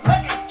 he don't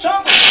like it.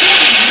 Chunk of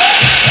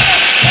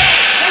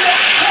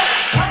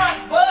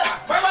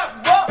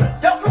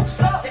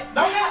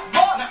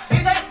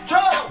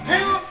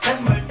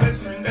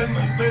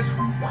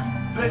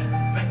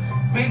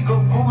big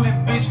old booty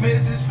bitch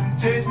message from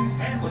Texas.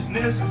 What's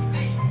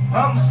necessary?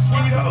 I'm a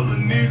sweet old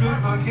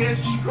nigga, go catch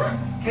you.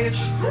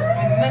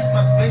 And that's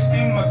my best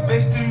friend. Go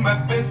best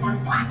friend.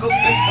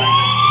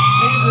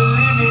 Nigga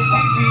living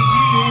TTG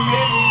and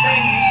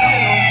everything, he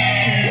still on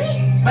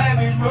fleek. My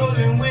bitch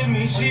rolling with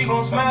me, she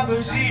gon' smile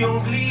cause she on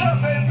fleek.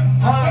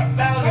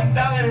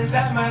 $100,000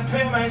 at my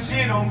pen, my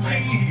shit on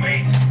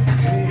fleek.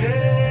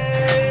 Yeah.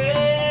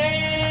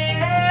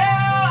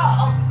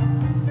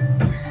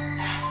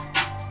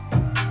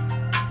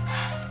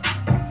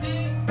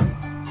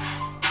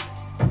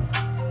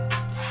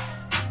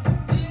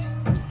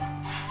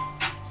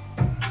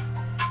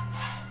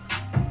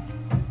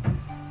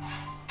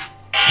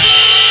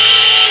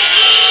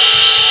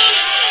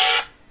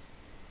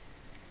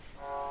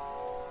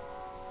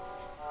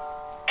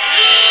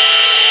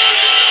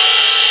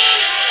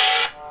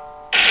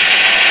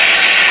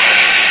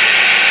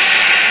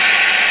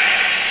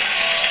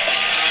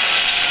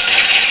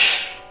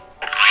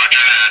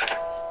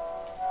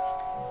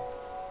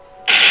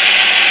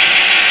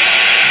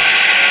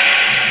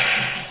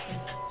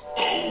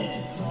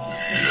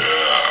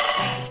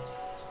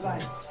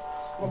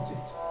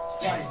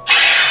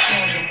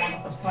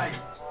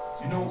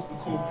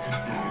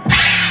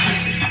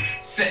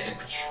 Set it,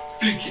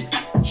 flick it,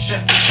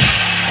 chef it,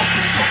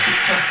 cop it,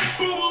 press it,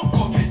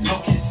 cop it,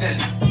 lock it, sell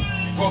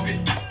it, rob it,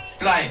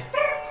 fly it,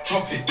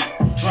 drop it,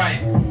 dry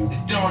it.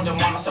 It's there on the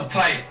man, I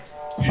supply it.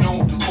 You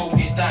know the coke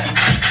ain't dying.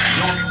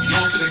 You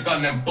know to the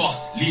gun and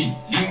boss. Lean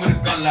with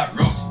a gun like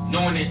Ross.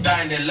 No one ain't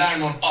dying, they're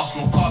lying on us.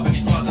 No carbon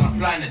in the yard and I'm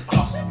flying the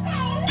dust.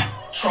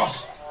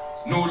 Trust.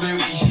 No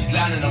loyalty, she's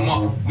lining them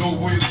up. No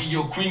royalty,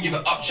 your queen, give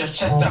it up,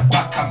 chest that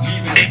back, I'm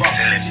leaving it rough.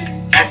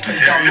 Excellent. Up and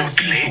down, no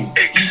Absolutely seesaw.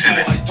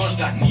 excellent. I dodged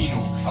that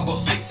Nino. I got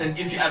 6 and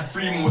if you add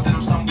 3 more, then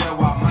I'm somewhere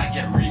where I might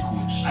get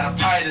recalled. And I'm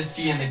tired of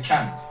seeing the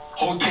can.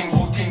 Whole thing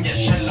get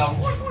shell out.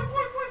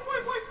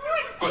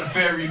 Got the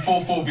fairy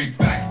 4-4 big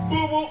bang.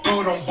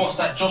 Build on bots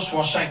like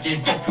Joshua, shank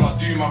game popular,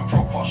 do man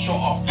proper. Shot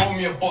off, throw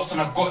me a box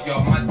and I got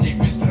ya. Man take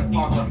risks for the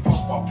pounds and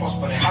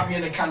prosper. They have me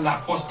in the can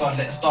like Foster, let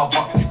it start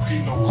buck in the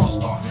cream, no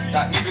Costa.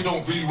 That nigga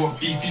don't really want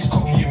beef, he's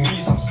copying me,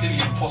 some silly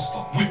imposter.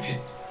 Whip it,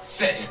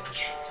 set it,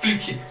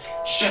 flick it,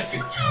 chef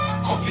it,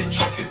 cop it,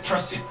 chop it,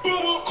 press it,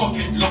 cop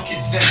it, lock it,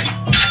 sell it,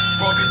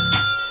 rob it,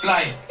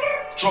 fly it,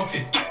 drop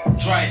it,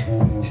 dry it.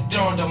 It's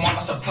there on the man, I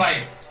supply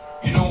it.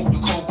 You know the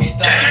coke ain't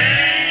dying.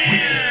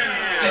 Whip it,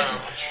 set it,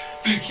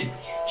 flick it,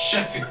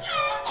 chef it,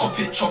 cop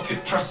it, chop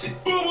it, press it,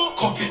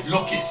 cop it,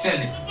 lock it, sell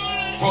it,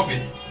 rob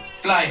it,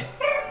 fly it,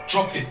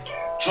 drop it,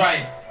 dry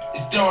it.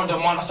 It's there on the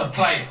man, I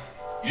supply it.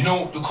 You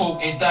know the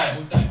coke ain't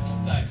dying.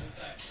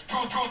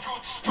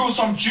 Spill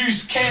some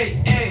juice,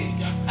 K.A.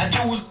 And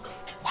it was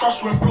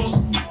crushed when bros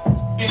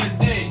in the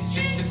day.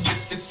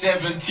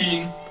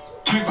 17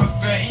 with a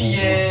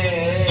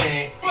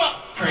 38.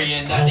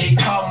 Praying that they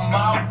come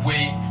my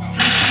way.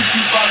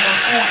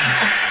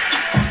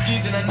 2040,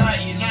 conceived in the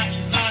 90s.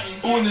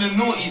 Born in the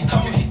noughties,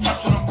 coming these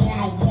taps when I'm going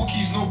on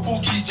walkies. No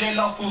porkies,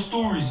 jailhouse full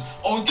stories.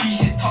 OT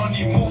hit town,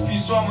 need morphine,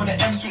 so I'm on the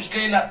M switch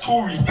lane like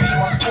Tory. Building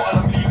my spot and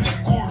I'm leaving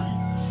it gory.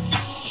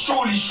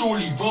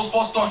 Surely, bros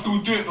faster,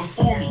 he'll do it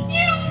before me.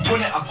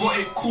 Want it, I got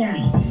it, call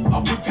me. I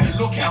whip it and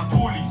lock it at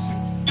poolies.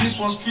 This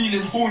one's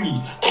feeling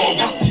horny. Oh,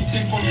 rusty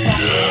thing from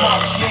something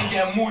mouth. She ain't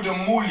getting more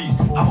than mollies.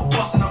 I'm a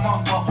boss and I'm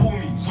out for my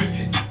homies. Whip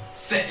it,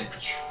 set it,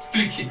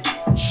 flick it,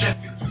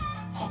 chef it,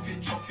 cop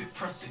it, chop it,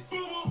 press it,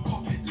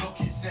 cop it, lock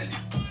it, sell it,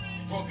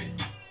 rob it,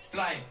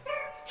 fly it,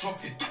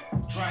 drop it,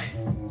 dry it.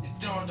 It's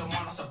there on the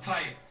man, I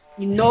supply it.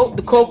 You know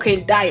the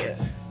cocaine diet.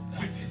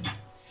 Whip it,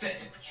 set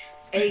it.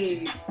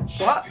 Hey,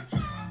 what?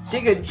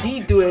 Digga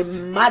D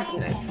doing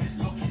madness.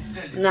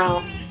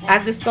 Now,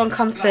 as this song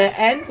comes to an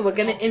end, we're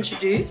gonna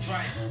introduce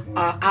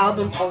our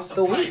album of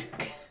the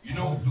week.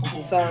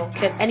 So,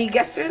 can any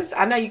guesses?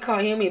 I know you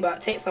can't hear me,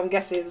 but take some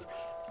guesses.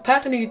 The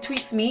person who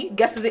tweets me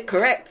guesses it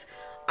correct,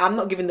 I'm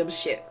not giving them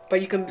shit,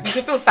 but you can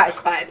feel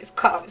satisfied. It's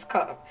cut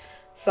up.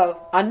 So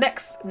our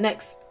next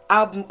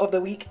album of the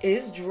week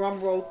is,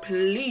 drum roll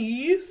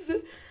please,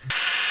 it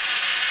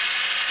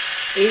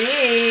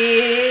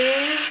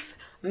is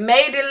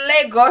Made in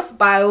Lagos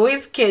by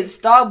Wizkid,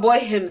 Starboy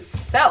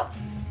himself.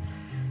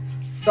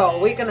 So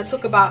we're gonna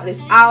talk about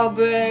this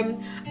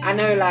album. I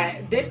know,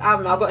 like, this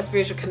album I've got a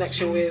spiritual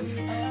connection with.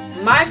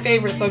 My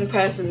favourite song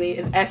personally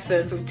is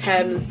Essence with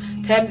Thames.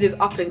 Thames is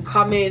up and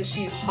coming,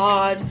 she's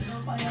hard.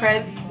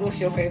 Prez, what's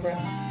your favourite?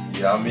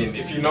 Yeah, I mean,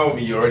 if you know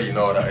me, you already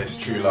know that it's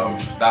True Love.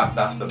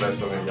 That's the best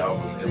song in the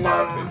album, in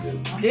my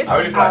opinion. I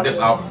really feel like this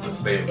album's a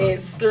statement. It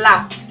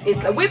slaps.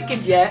 It's like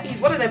Wizkid, yeah.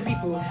 He's one of them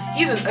people.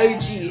 He's an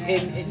OG,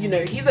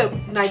 in he's a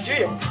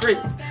Nigerian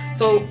prince.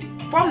 So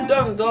from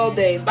Dong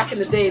days, back in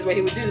the days where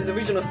he was doing his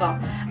original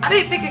stuff, I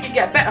didn't think it could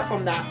get better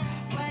from that.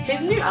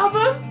 His new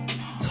album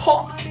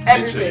topped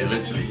everything.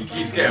 Literally, he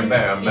keeps getting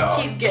better and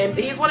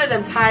better. He's one of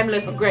them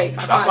timeless greats.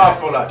 That's why I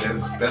feel like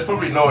there's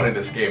probably no one in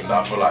this game that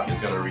I feel like is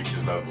gonna reach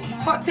his level.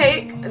 Hot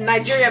take,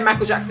 Nigerian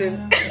Michael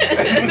Jackson.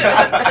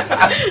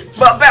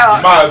 But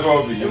better. Might as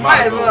well be. You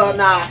might as well.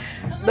 Nah.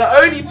 The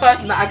only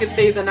person that I could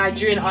say is a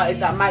Nigerian artist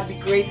that might be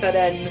greater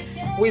than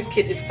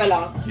Wizkid is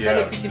Fela.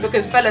 Fela Kuti,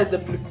 because Fela is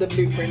the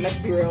blueprint, let's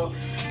be real.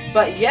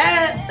 But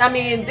yeah, I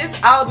mean, this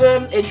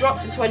album, it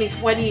dropped in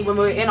 2020 when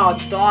we were in our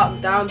dark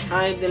down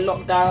times in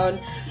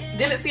lockdown.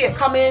 Didn't see it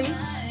coming.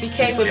 He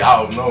came with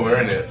out of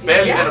nowhere, innit?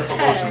 Barely did a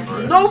promotion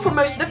for it. No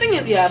promotion. The thing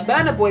is,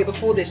 Burna Boy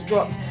before this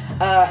dropped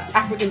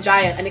African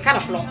Giant, and it kind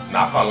of flopped.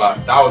 Nah, I can't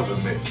lie. That was a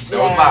miss.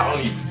 There was like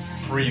only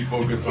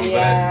 3-4 good songs.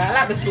 Yeah, I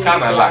like the story.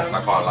 Kind of lacked.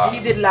 I can't lie.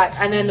 He did lack,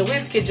 and then the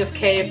Wizkid just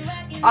came.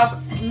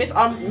 Us,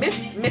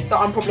 Mr.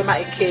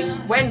 Unproblematic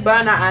King. When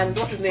Burna and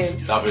what's his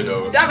name?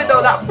 Davido,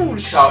 that fool.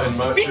 Shouting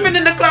merchant. Beefing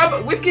in the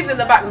club. Wizkid's in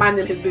the back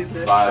minding his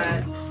business.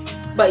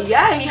 But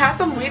yeah, he had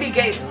some really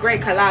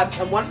great collabs.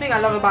 And one thing I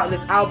love about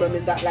this album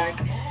is that, like,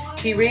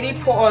 he really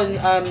put on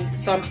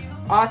some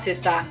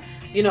artists that,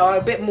 are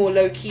a bit more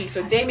low key.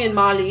 So Damian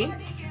Marley,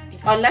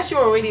 unless you're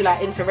already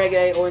like into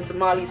reggae or into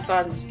Marley's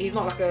Sons, he's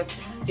not like a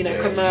commercial.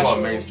 He's not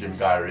a mainstream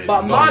guy, really.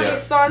 But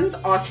Marley's Sons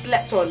are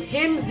slept on.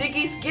 Him,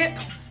 Ziggy, Skip,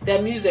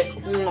 their music.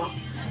 Mwah.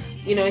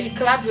 He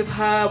collabed with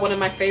her, one of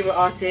my favorite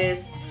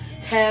artists.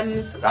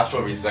 Thames. That's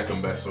probably his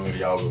second best song of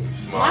the album.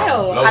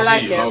 Smile. I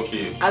like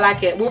it. I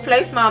like it. We'll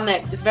play Smile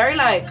next. It's very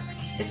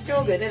it's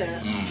feel good, isn't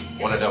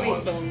it? One of them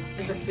ones. Song.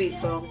 It's a sweet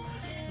song.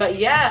 But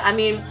yeah, I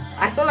mean,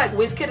 I feel like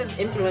Wizkid has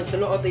influenced a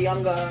lot of the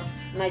younger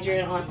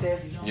Nigerian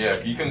artists.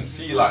 Yeah, you can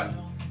see, like,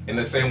 in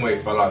the same way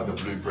Fela is the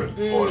blueprint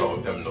for a lot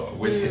of them, though.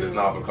 Wizkid has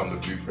now become the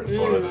blueprint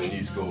for all of the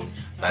new school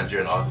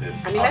Nigerian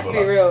artists. I mean, let's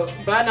be real.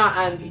 Burna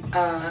and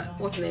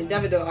what's his name?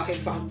 Davido are his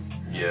sons.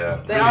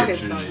 Yeah, they are his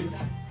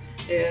sons.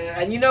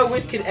 Yeah, and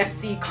Wizkid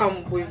FC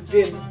come with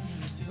Vim.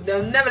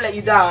 They'll never let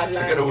you down.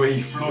 Look at the way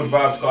he floored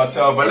Vibes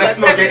Cartel, but let's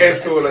not get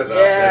into all of that.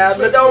 Yeah,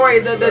 but don't worry,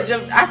 the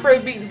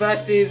Afrobeats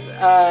versus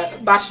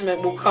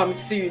Bashment will come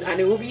soon, and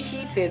it will be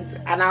heated.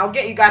 And I'll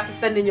get you guys to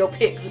send in your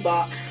picks,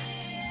 but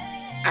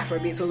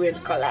Afrobeats will win.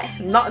 Can't lie.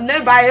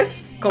 No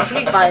bias,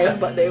 complete bias,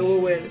 but they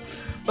will win.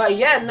 But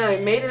yeah, no,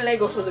 Made in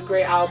Lagos was a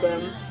great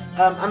album.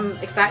 I'm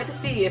excited to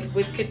see if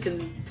Wizkid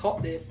can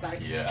top this.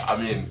 Yeah, I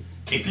mean,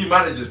 if he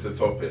manages to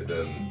top it,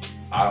 then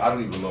I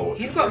don't even know what.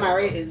 He's got my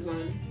ratings,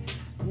 man.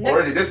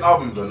 Already, this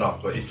album's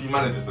enough, but if he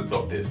manages to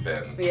top this,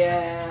 then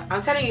yeah,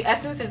 I'm telling you,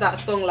 Essence is that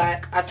song.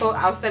 Like I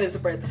was telling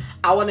Surprise,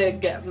 I want to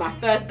get my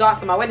first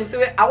dance on my wedding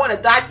to it. I want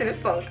to die to this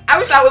song. I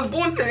wish I was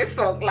born to this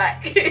song. Like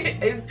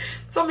it's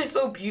something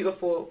so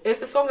beautiful. It's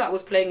the song that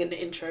was playing in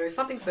the intro. It's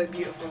something so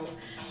beautiful.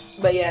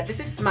 But yeah, this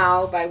is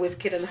Smile by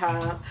Wizkid and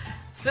her.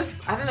 It's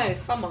just, I don't know,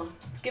 summer.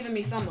 It's giving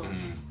me summer.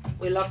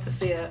 We love to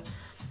see it.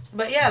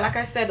 But yeah, like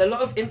I said, a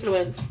lot of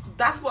influence.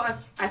 That's what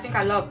I think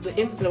I love, the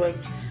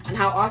influence and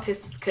how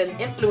artists can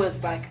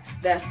influence like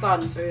their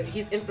son. So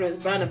he's influenced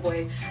Burna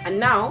Boy, and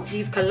now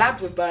he's collabed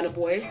with Burna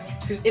Boy,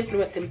 who's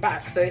influenced him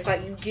back. So it's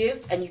like you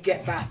give and you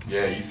get back.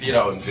 Yeah, you see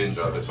that on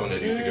Ginger, the song they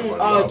do together.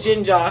 Oh,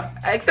 Ginger!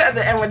 Except at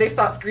the end when they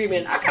start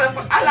screaming,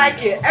 I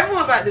like it.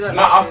 Everyone's like, they don't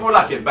like I feel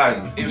like it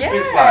bangs. It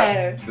fits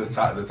like the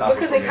type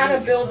because it kind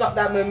of builds up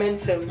that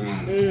momentum.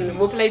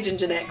 We'll play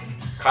Ginger next.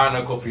 Kind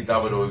of copy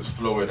Davido's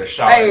flow with a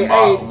shout. Hey,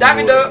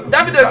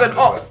 Davido's an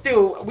op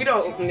still. We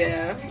don't.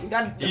 Yeah.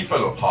 He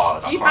fell off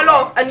hard. He fell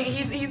off, and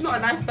he's not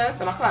a nice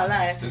person. I can't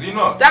lie. Is he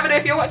not? Davido,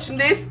 if you're watching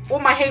this, all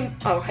my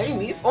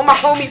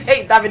homies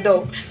hate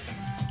Davido.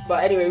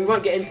 But anyway, we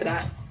won't get into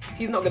that.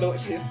 He's not gonna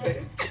watch this. So.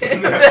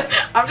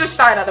 I'm just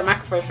shouting at the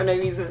microphone for no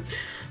reason.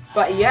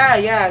 But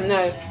yeah,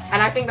 no.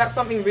 And I think that's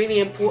something really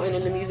important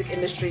in the music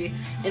industry,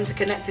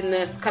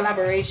 interconnectedness,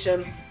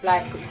 collaboration.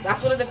 Like,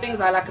 that's one of the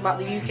things I like about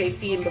the UK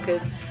scene,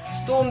 because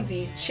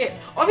Stormzy, Chip,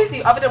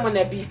 obviously other than when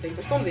they're beefing,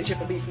 so Stormzy and Chip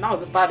are beefing, that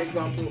was a bad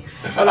example.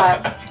 But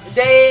like,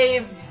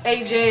 Dave,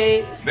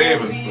 AJ,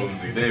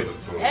 Stormzy, Dave and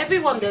Stormzy.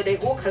 Everyone there, they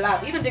all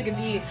collab. Even Digga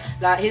D,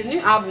 like, his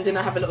new album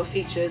didn't have a lot of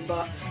features,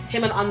 but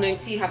him and Unknown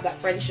T have that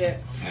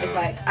friendship. Yeah. It's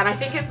like, and I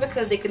think it's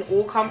because they can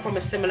all come from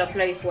a similar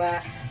place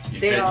where You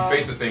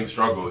face the same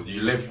struggles.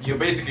 You're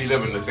basically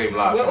living the same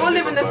life. We're all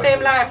living the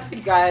same life,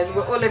 you guys.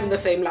 We're all living the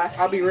same life.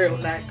 I'll be real,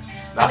 like.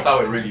 That's how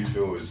it really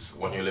feels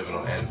when you're living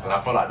on ends, and I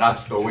feel like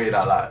that's the way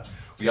that like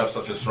we have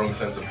such a strong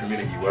sense of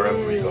community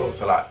wherever we go.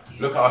 So like,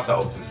 look at us at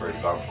Oxford, for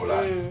example.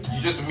 Like, you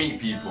just meet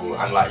people,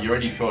 and like you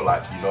already feel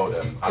like you know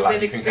them, and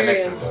like you can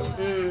connect with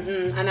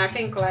them. And I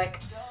think like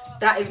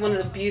that is one of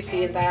the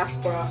beauty in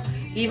diaspora.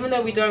 Even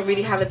though we don't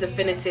really have a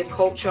definitive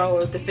culture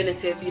or a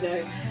definitive, you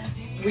know,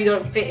 we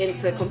don't fit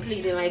into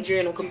completely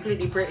Nigerian or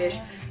completely British.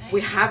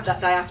 We have that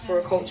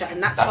diaspora culture,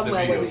 and that's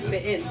somewhere where we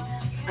fit in.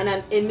 And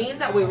then it means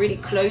that we're really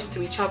close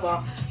to each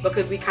other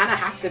because we kind of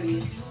have to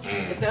be.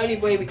 It's the only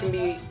way we can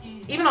be.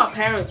 Even our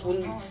parents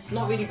will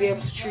not really be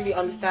able to truly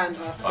understand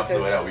us. That's the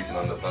way that we can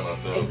understand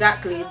ourselves.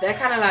 Exactly. They're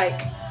kind of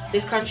like,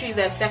 this country is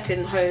their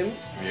second home.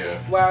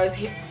 Yeah. Whereas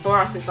for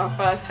us, it's our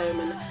first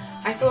home. And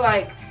I feel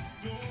like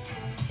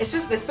it's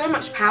just, there's so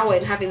much power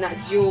in having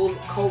that dual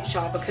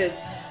culture because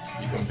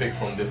you can pick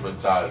from different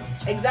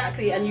sides.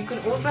 Exactly, and you can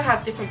also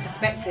have different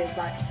perspectives.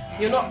 Like,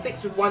 you're not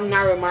fixed with one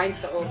narrow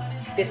mindset of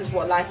this is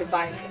what life is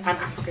like, I'm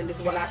African, this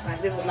is what life's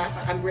like, this is what life's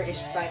like, I'm British.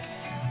 It's like,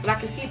 but I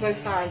can see both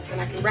sides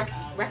and I can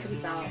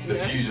reconcile. The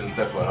fusion's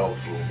definitely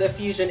helpful. The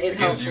fusion is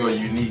helpful. It gives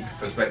you a unique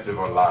perspective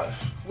on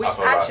life. Which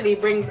actually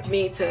brings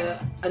me to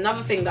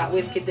another thing that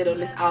Wizkid did on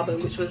this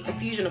album, which was a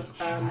fusion of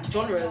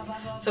genres.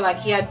 So like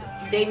he had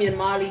Damian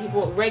Marley, he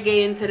brought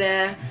reggae into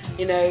there.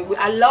 You know,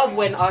 I love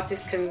when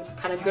artists can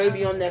kind of go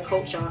beyond their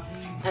culture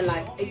and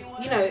like,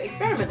 you know,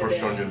 experiment a bit.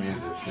 Cross-genre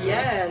music.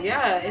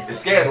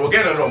 Yeah. We're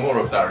getting a lot more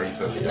of that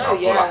recently. I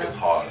feel like it's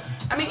hard.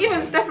 I mean,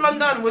 even Steph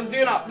London was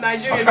doing up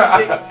Nigerian music.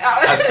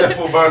 Has Steph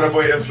Burna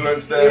Boy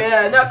influence there?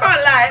 Yeah, no, I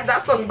can't lie.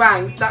 That song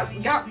bang.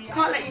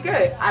 Can't Let You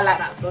Go. I like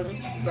that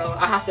song, so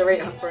I have to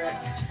rate her for it.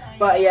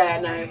 But yeah,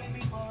 no.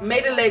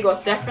 Made in Lagos,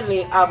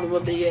 definitely album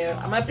of the year.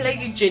 I'm gonna play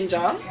you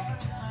Ginger,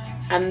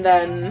 and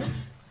then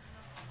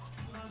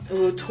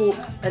we'll talk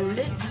a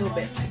little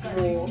bit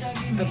more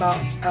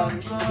about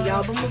the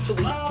album of the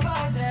week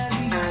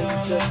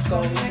and the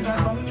song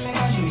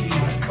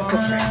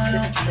Progress.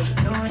 This is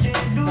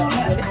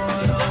Progress.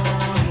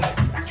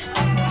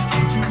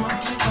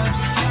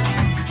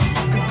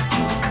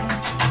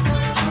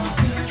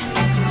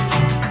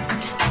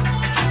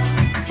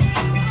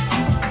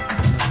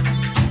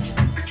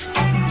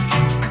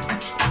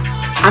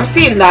 I'm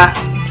seeing that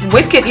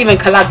Wizkid even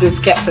collabed with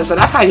Skepta, so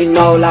that's how you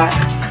know, like,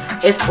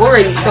 it's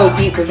already so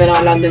deep within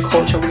our London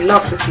culture. We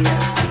love to see it.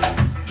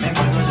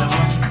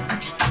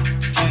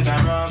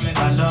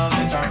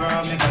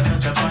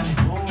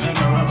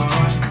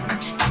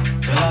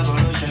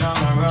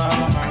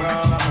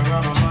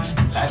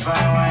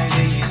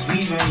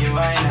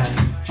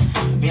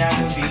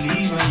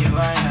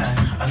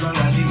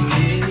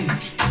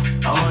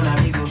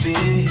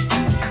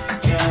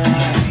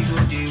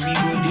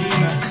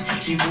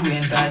 If we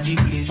enter the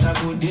place, I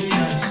go day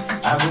nice.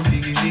 I go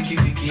fiki, I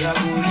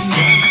go real.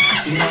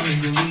 See now me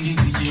go be the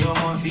DJ,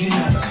 I'm feel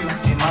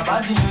nice. See my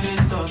party, no they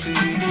stop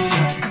every day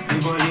night.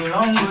 Before you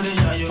long go, they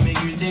try to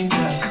make you think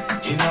twice.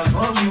 If I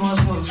smoke, you want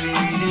smoke, say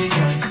we day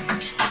night.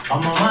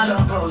 I'm a man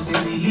of God, say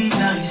we live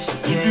nice.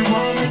 If you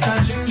want me to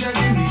ginger,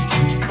 give me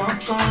tea,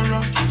 popcorn.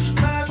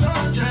 My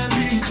God,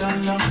 be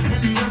chala.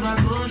 Anywhere I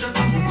go, just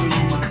come and go,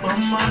 my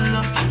bum,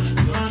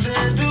 don't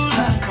they do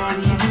like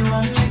Allah? If you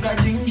want me to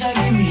ginger,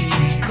 give me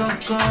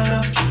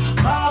kokoro.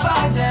 Baba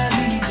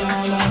Jelly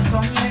Jolas,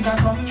 come make a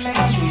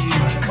show you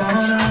my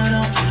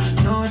banana.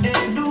 No,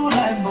 they do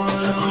like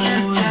bolo.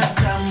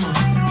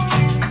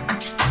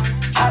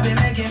 I been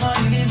making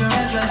money, living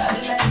reckless.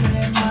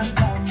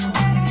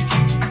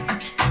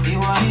 You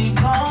want me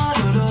gone,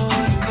 you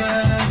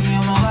get me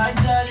on my white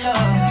jello.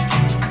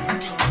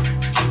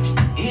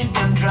 If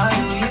them try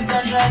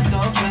to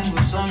open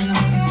with some,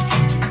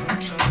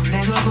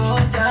 they go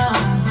down.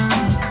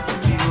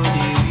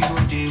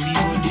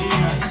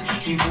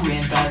 If we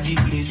enter the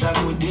place, I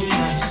go day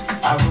nice.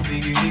 I go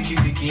fiki,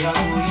 I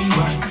go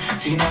rewind.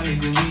 See now me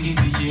go be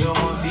the DJ, I'm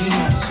feel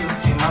nice.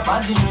 See my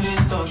party, no they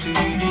stop till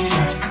we day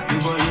night.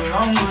 Before you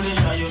long go, they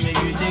try to make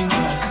you think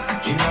twice.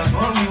 If I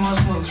smoke, you want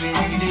smoke, say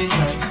we day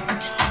night.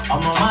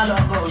 I'm a man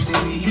of God, say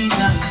we live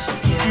nice.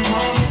 Yeah, you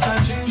want me to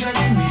ginger,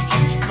 give me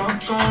tea,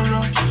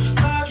 kokoro.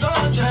 My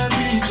God,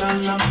 be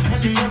chala.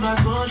 Anywhere I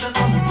go, just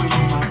come and go,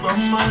 my bum,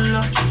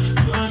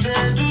 don't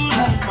they do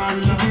like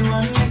Allah? If you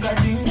want me to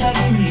ginger,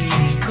 give me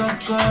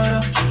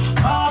kokoro.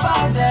 Baba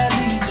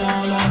Jelly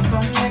Jolas,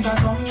 come make a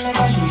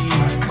show you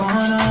my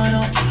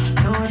banana.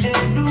 No, they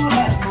do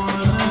like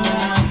bolo.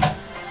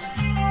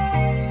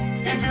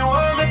 If you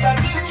want me to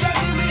ginger,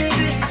 give me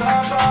the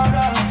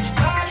kokoro.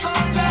 My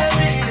God,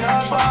 be a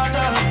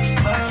banana.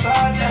 Baba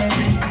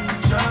Jelly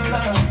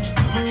Jolas,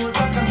 me what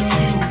I can do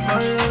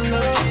for your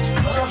love.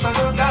 All of I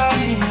go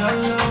carry your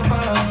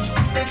love.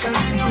 They can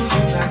be do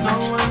things that no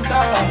one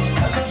does.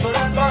 I look for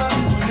that spot,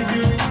 will you be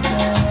in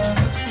there?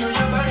 'Cause you know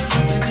your body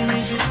just give me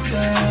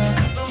ginger.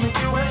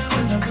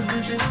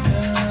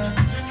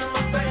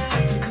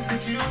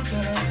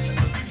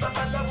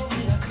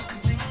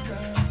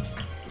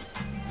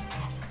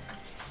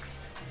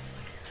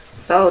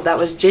 So that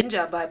was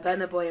Ginger by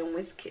Burna Boy and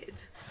Wizkid.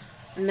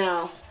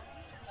 Now,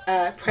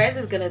 Prez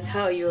is going to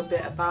tell you a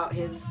bit about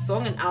his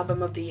song and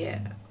album of the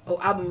year.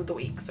 Or album of the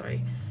week,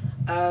 sorry.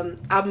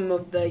 Album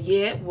of the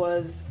year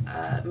was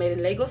Made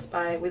in Lagos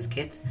by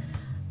Wizkid.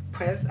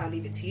 Prez, I'll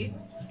leave it to you.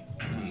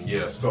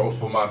 Yeah, so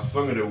for my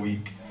song of the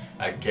week,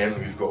 again,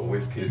 we've got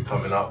Wizkid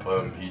coming up.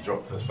 He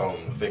dropped a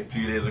song, I think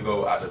 2 days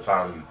ago at the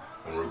time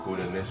when we're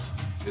recording this.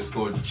 It's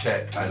called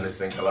Check, and it's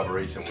in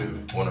collaboration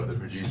with one of the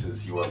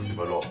producers he works with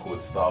a lot called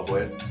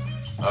Starboy.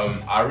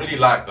 I really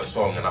like the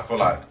song, and I feel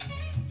like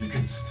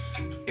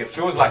it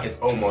feels like it's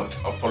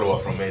almost a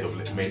follow-up from Made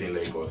in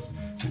Lagos,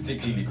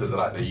 particularly because of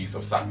like the use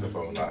of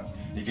saxophone. Like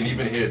you can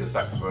even hear the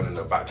saxophone in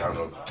the background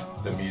of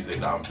the music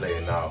that I'm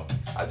playing now,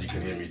 as you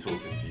can hear me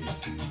talking to you.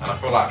 And I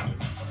feel like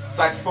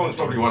saxophone is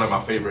probably one of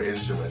my favorite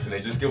instruments, and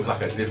it just gives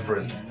like a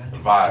different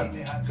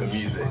vibe to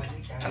music.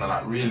 And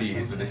like really,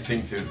 it's a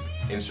distinctive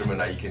instrument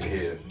that you can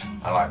hear,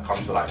 and like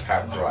comes to like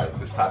characterize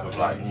this type of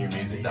like new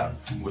music that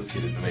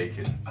Wizkid is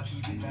making.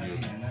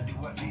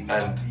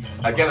 And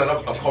again,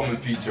 a common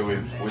feature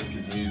with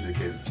Wizkid's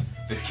music is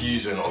the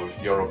fusion of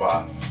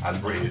Yoruba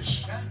and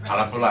British. And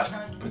I feel like,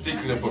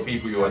 particularly for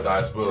people who are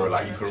diaspora,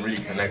 like you can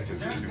really connect with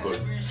this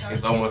because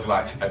it's almost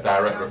like a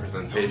direct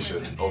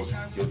representation of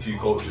your two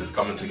cultures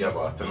coming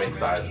together to make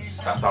something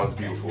that sounds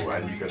beautiful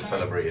and you can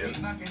celebrate it.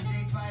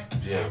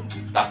 Yeah,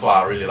 that's why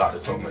I really like the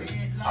song, and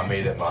I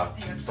made it my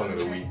song of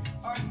the week.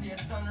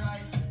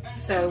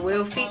 So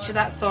we'll feature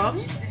that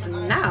song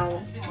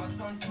now.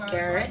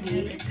 Get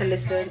ready to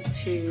listen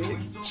to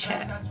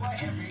Check.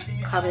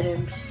 Coming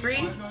in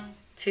 3,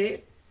 2,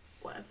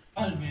 1.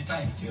 Hold me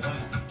tight, you hold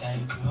me tight,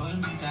 you hold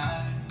me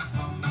tight,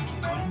 come make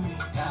you hold me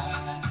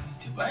tight.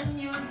 When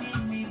you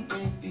need me,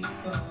 baby,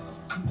 come.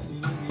 Baby,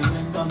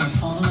 ring on my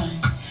phone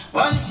line.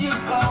 Once you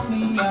call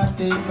me, I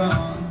take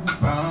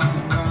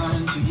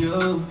run to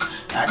you.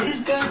 Now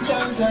this kind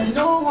chance I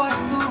no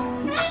one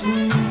knows.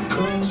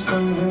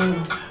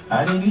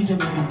 I don't need your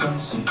body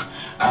pussy.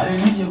 I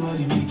don't need your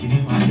body making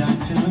it my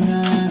dance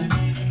tonight.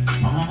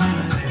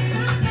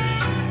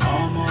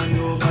 I'm on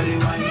nobody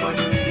wine,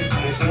 body really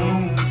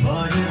consume.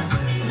 Body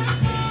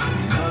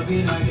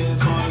nothing I get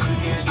for you,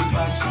 get you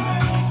past my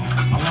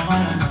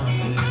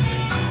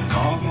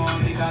I'm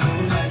on the kind of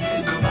life to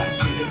go back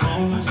to the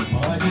bones.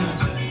 Body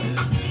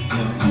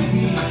give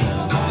me a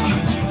love, I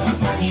treat you like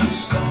precious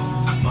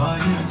stone.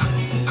 Body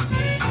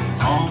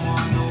I'm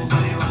on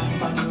nobody wine,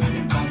 body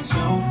really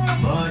consume.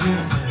 Body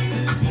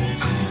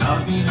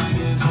nothing I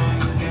get for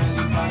you, get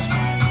you past my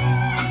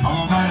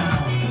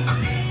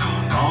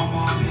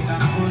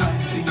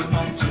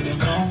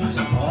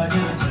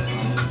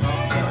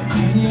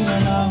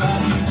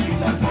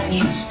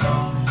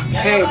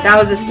Okay, that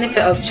was a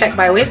snippet of Check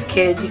by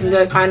Wizkid. You can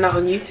go find that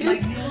on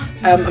YouTube.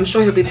 I'm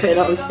sure he'll be putting it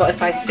on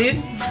Spotify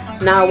soon.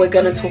 Now we're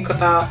going to talk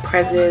about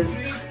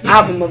Prez's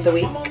album of the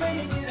week.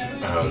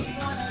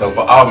 So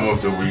for album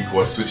of the week,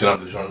 we're switching up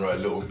the genre a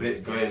little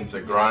bit, going into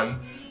grime.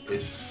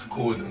 It's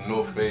called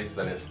North Face,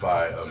 and it's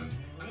by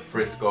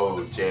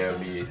Frisco,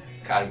 JME,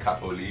 and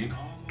Capoli.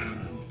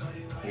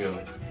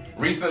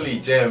 Recently,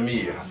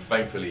 JME,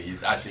 thankfully,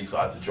 he's actually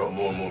started to drop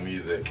more and more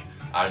music,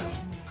 and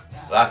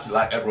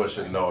like everyone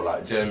should know,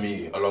 like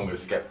JME, along with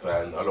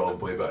Skepta and a lot of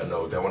Boy Better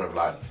Know, they're one of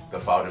like the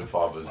founding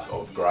fathers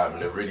of grime,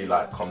 and they've really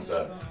like come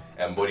to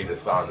embody the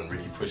sound and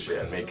really push it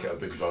and make it a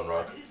big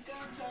genre.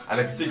 And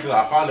in particular,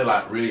 I found it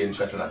like really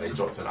interesting that they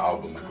dropped an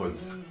album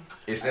because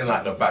it's in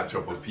like the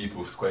backdrop of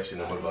people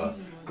questioning whether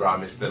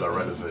grime is still a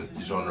relevant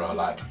genre.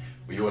 Like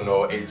we all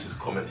know H's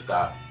comments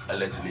that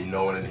allegedly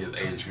no one in his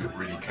age group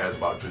really cares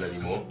about drill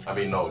anymore.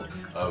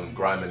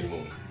 Grime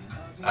anymore.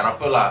 And I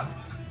feel like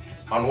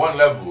on one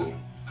level,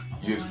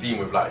 you've seen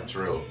with like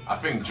drill. I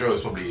think drill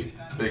is probably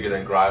bigger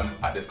than grime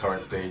at this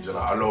current stage, and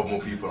like, a lot more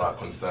people are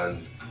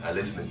concerned and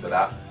listening to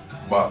that.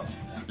 But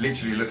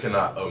literally looking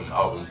at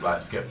albums like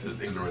Skepta's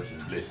Ignorance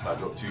is Bliss that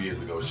dropped 2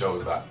 years ago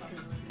shows that.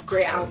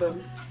 Great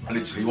album.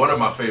 Literally one of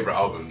my favourite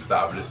albums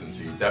that I've listened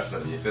to,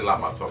 definitely. It's in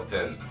like my top 10.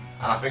 And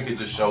I think it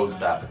just shows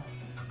that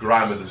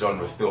grime as a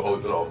genre still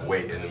holds a lot of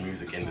weight in the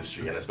music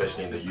industry, and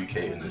especially in the UK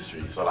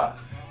industry. So like,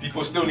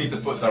 people still need to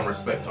put some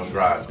respect on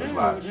grime because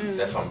like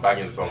there's some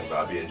banging songs that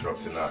are being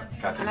dropped in that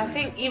category. And I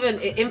think even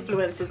it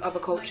influences other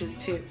cultures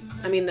too.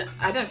 I mean,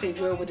 I don't think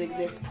drill would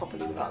exist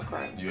properly without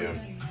grime. Yeah.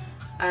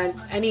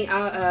 And any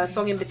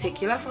song in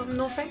particular from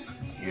North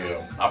Face?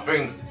 Yeah, I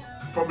think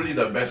probably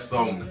the best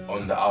song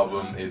on the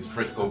album is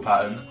Frisco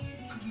Pattern.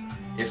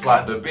 It's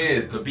like the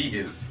beat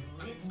is,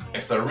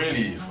 it's a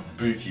really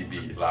booky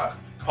beat. Like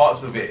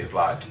parts of it is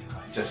like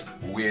just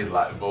weird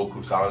like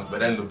vocal sounds,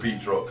 but then the beat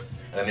drops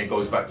and then it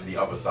goes back to the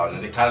other sound,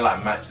 and it kind of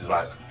like matches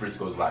like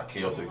Frisco's like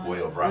chaotic way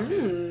of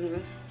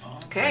rapping.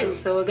 Okay,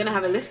 so we're gonna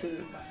have a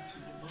listen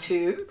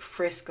to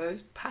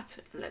Frisco's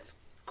Pattern. Let's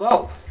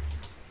go.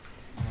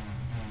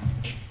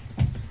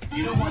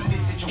 You don't want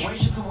this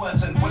situation to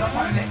worsen. Pull up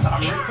my next, I'm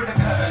ripped for the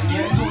curtain.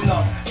 Yeah, it's all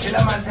love. Till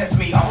a man test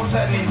me, I will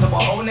turn into a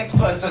whole next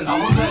person. I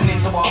will turn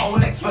into a whole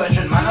next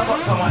version. Man, I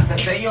got so much to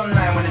say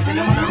online when I see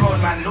them on the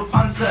road, man, look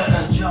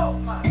uncertain.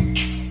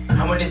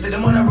 And when they see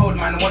them on the road,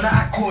 man, wanna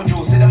act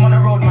cordial. See them on the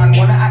road, man,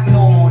 wanna act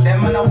normal.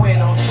 Them man are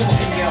weirdos,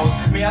 stalking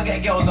girls. Me, I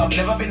get girls, I've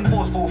never been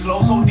forceful.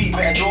 Flow so deep,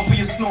 better draw for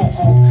your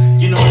snorkel.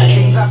 You know the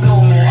things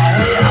abnormal. I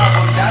heard your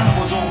album, damn,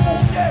 it was awful.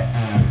 Yeah.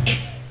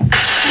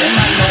 Them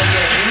man don't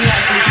get in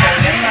like Frisco.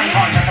 Them man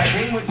can't jack a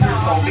thing with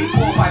Frisco. Big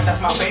 4-5, that's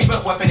my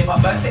favourite weapon. If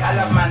I burst it, I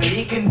love man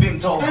leaking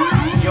Vimto.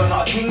 You're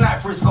not a king like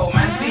Frisco.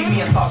 Man see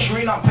me and start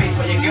screwing up face,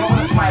 but your girl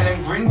wanna smile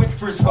and grin with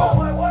Frisco.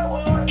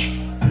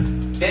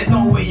 There's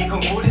no way you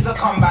can call this a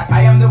comeback.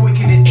 I am the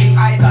wickedest thing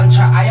I done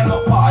chat. I am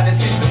not part of the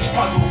system's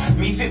puzzle.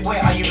 Me fit where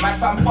are you mad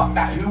fam? Fuck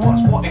that. Who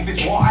wants what? If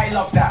it's what I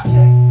love that.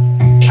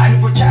 And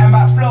if we're chatting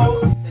about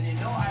flows, then you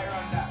know I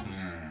run that.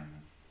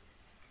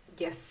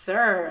 Yes,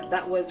 sir.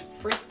 That was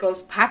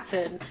Frisco's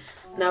Pattern.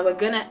 Now we're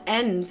gonna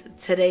end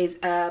today's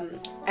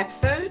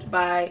episode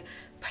by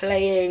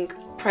playing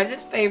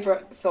Prez's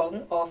favourite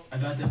song of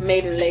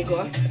Made in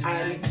Lagos,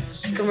 and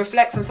you can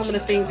reflect on some of the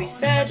things we've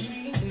said.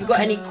 If you've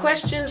got any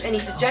questions, any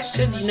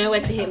suggestions, you know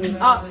where to hit me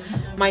up.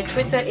 My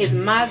Twitter is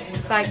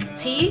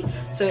MazPsychtee,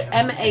 so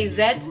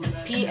MazPsychtee.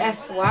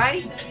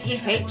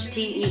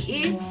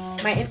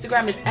 My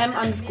Instagram is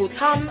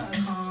M_Tums.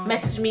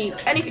 Message me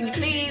anything you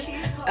please.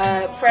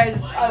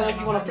 Prez, I don't know if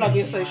you want to plug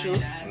your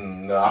socials.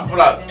 No, I feel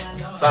like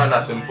something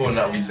that's important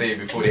that we say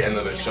before the end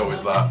of the show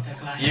is like,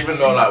 even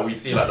though like we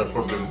see like the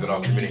problems in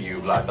our community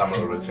with like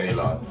Damilola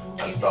Taylor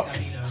and stuff,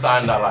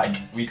 something that like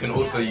we can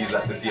also use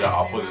that to see like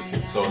our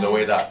positives. So the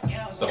way that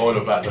the whole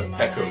of like the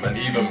Peckham and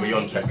even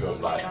beyond Peckham,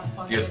 like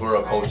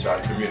diaspora culture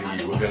and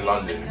community within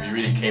London, we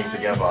really came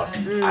together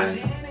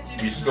and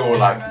we saw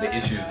like the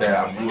issues there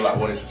and we all like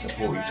wanted to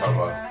support each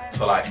other.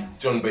 So like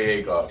John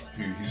Boyega,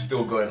 who's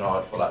still going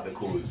hard for like the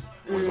cause,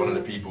 was one of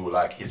the people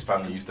like his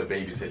family used to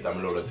babysit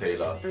Damilola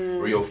Taylor.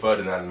 Rio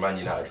Ferdinand, Man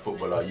United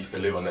footballer, used to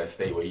live on that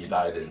estate where he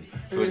died in.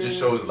 So it just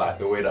shows like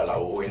the way that like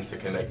we're all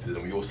interconnected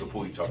and we all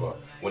support each other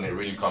when it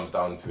really comes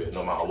down to it,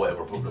 no matter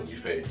whatever problem we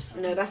face.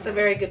 No, that's a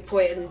very good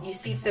point, and you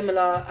see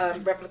similar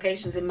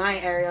replications in my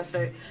area.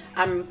 So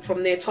I'm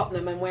from near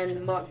Tottenham, and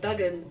when Mark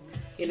Duggan,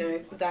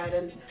 died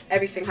and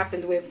everything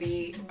happened with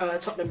the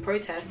Tottenham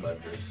protests,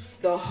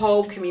 the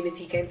whole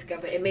community came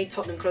together. It made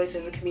Tottenham closer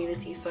as a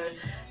community. So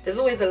there's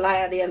always a light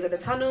at the end of the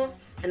tunnel,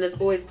 and there's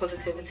always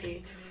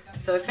positivity.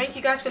 So thank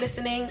you guys for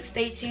listening.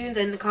 Stay tuned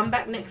and come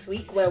back next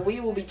week where we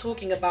will be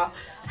talking about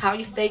how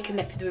you stay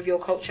connected with your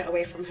culture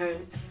away from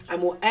home.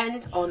 And we'll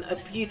end on a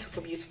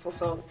beautiful, beautiful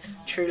song,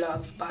 True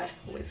Love by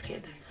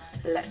Wizkid.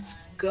 Let's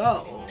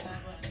go.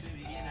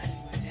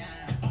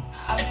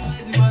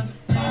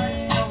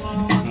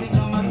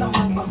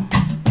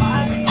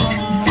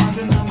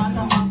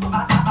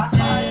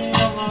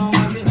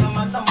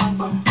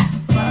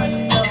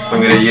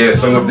 Song of the year,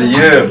 song of the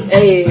year.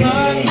 Hey.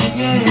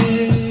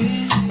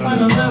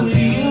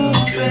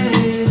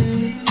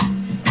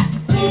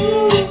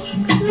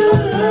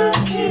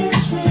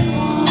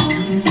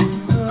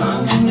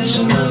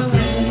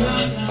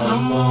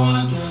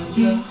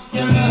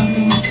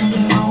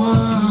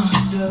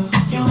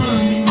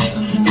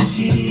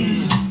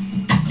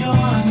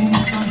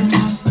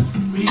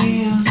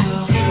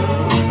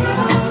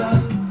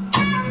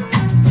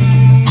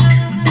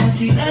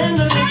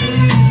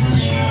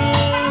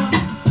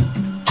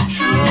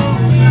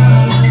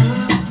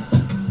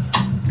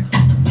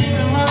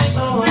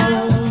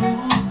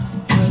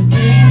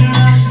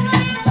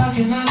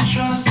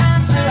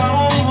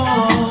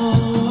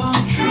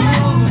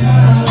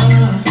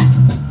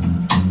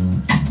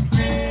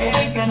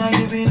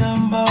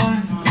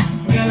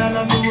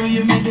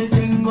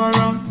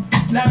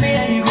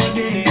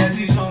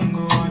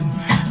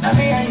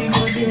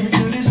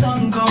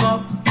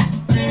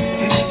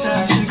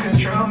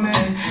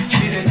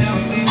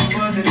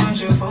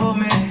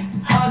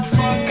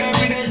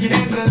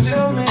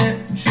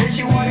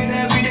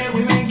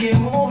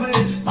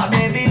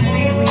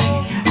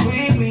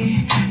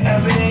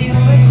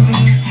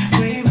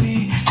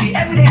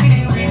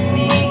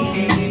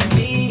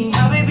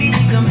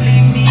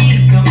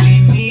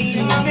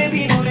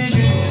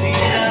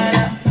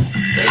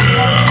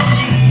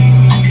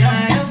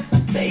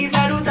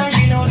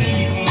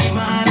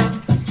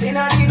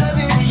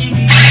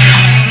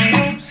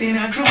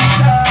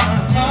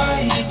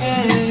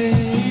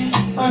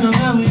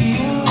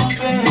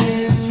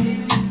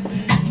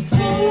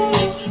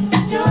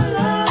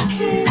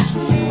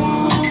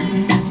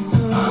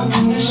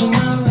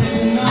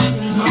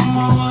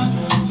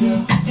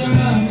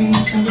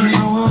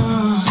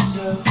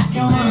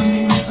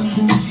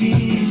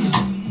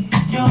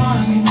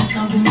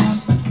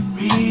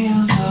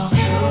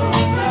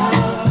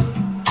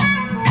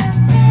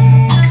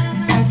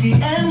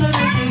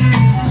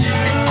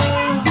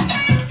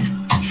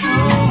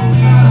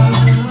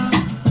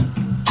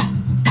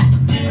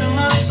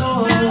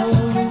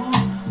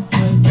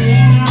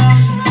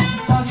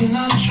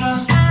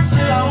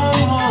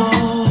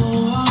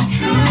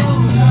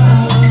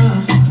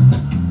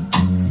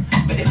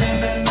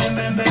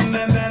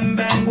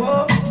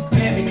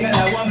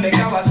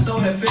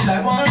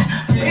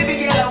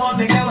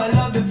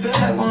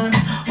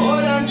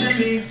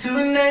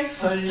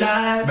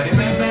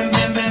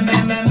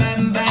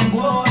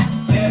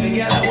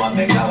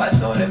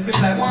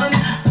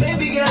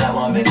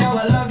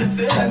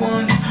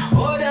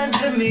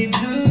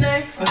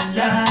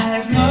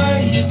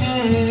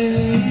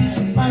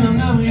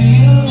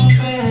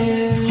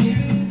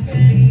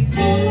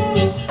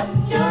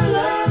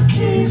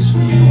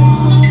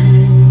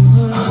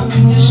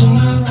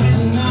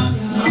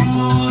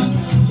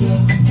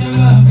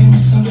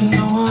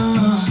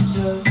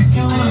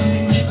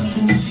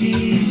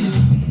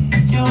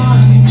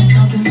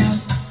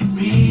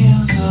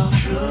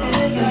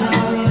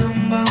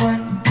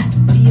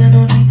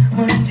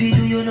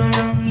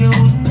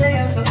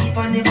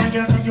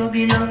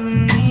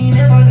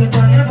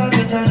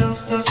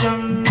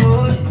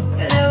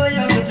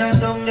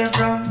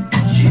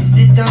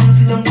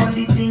 long on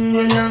the thing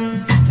well long.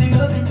 We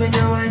love it when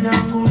you wine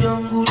and go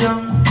down, go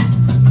down.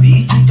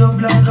 Beat it up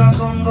like a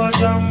conga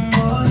jam,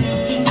 boy.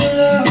 True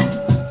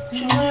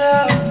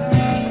love.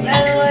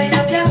 Y'all wine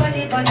up your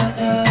body,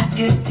 banana.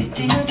 Get the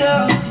thing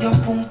tough, your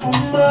pum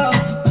pum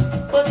buff.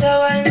 Bust a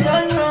wine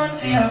turn round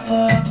for your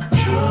fuck.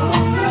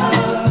 True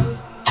love.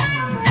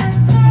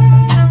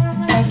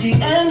 At the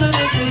end of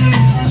the day,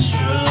 this is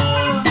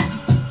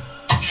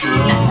true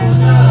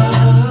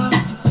love.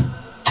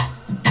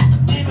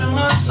 Deep in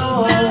my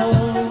soul,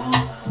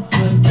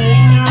 you're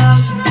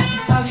dangerous.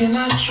 I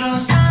cannot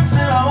trust,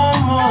 still I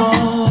want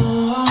more.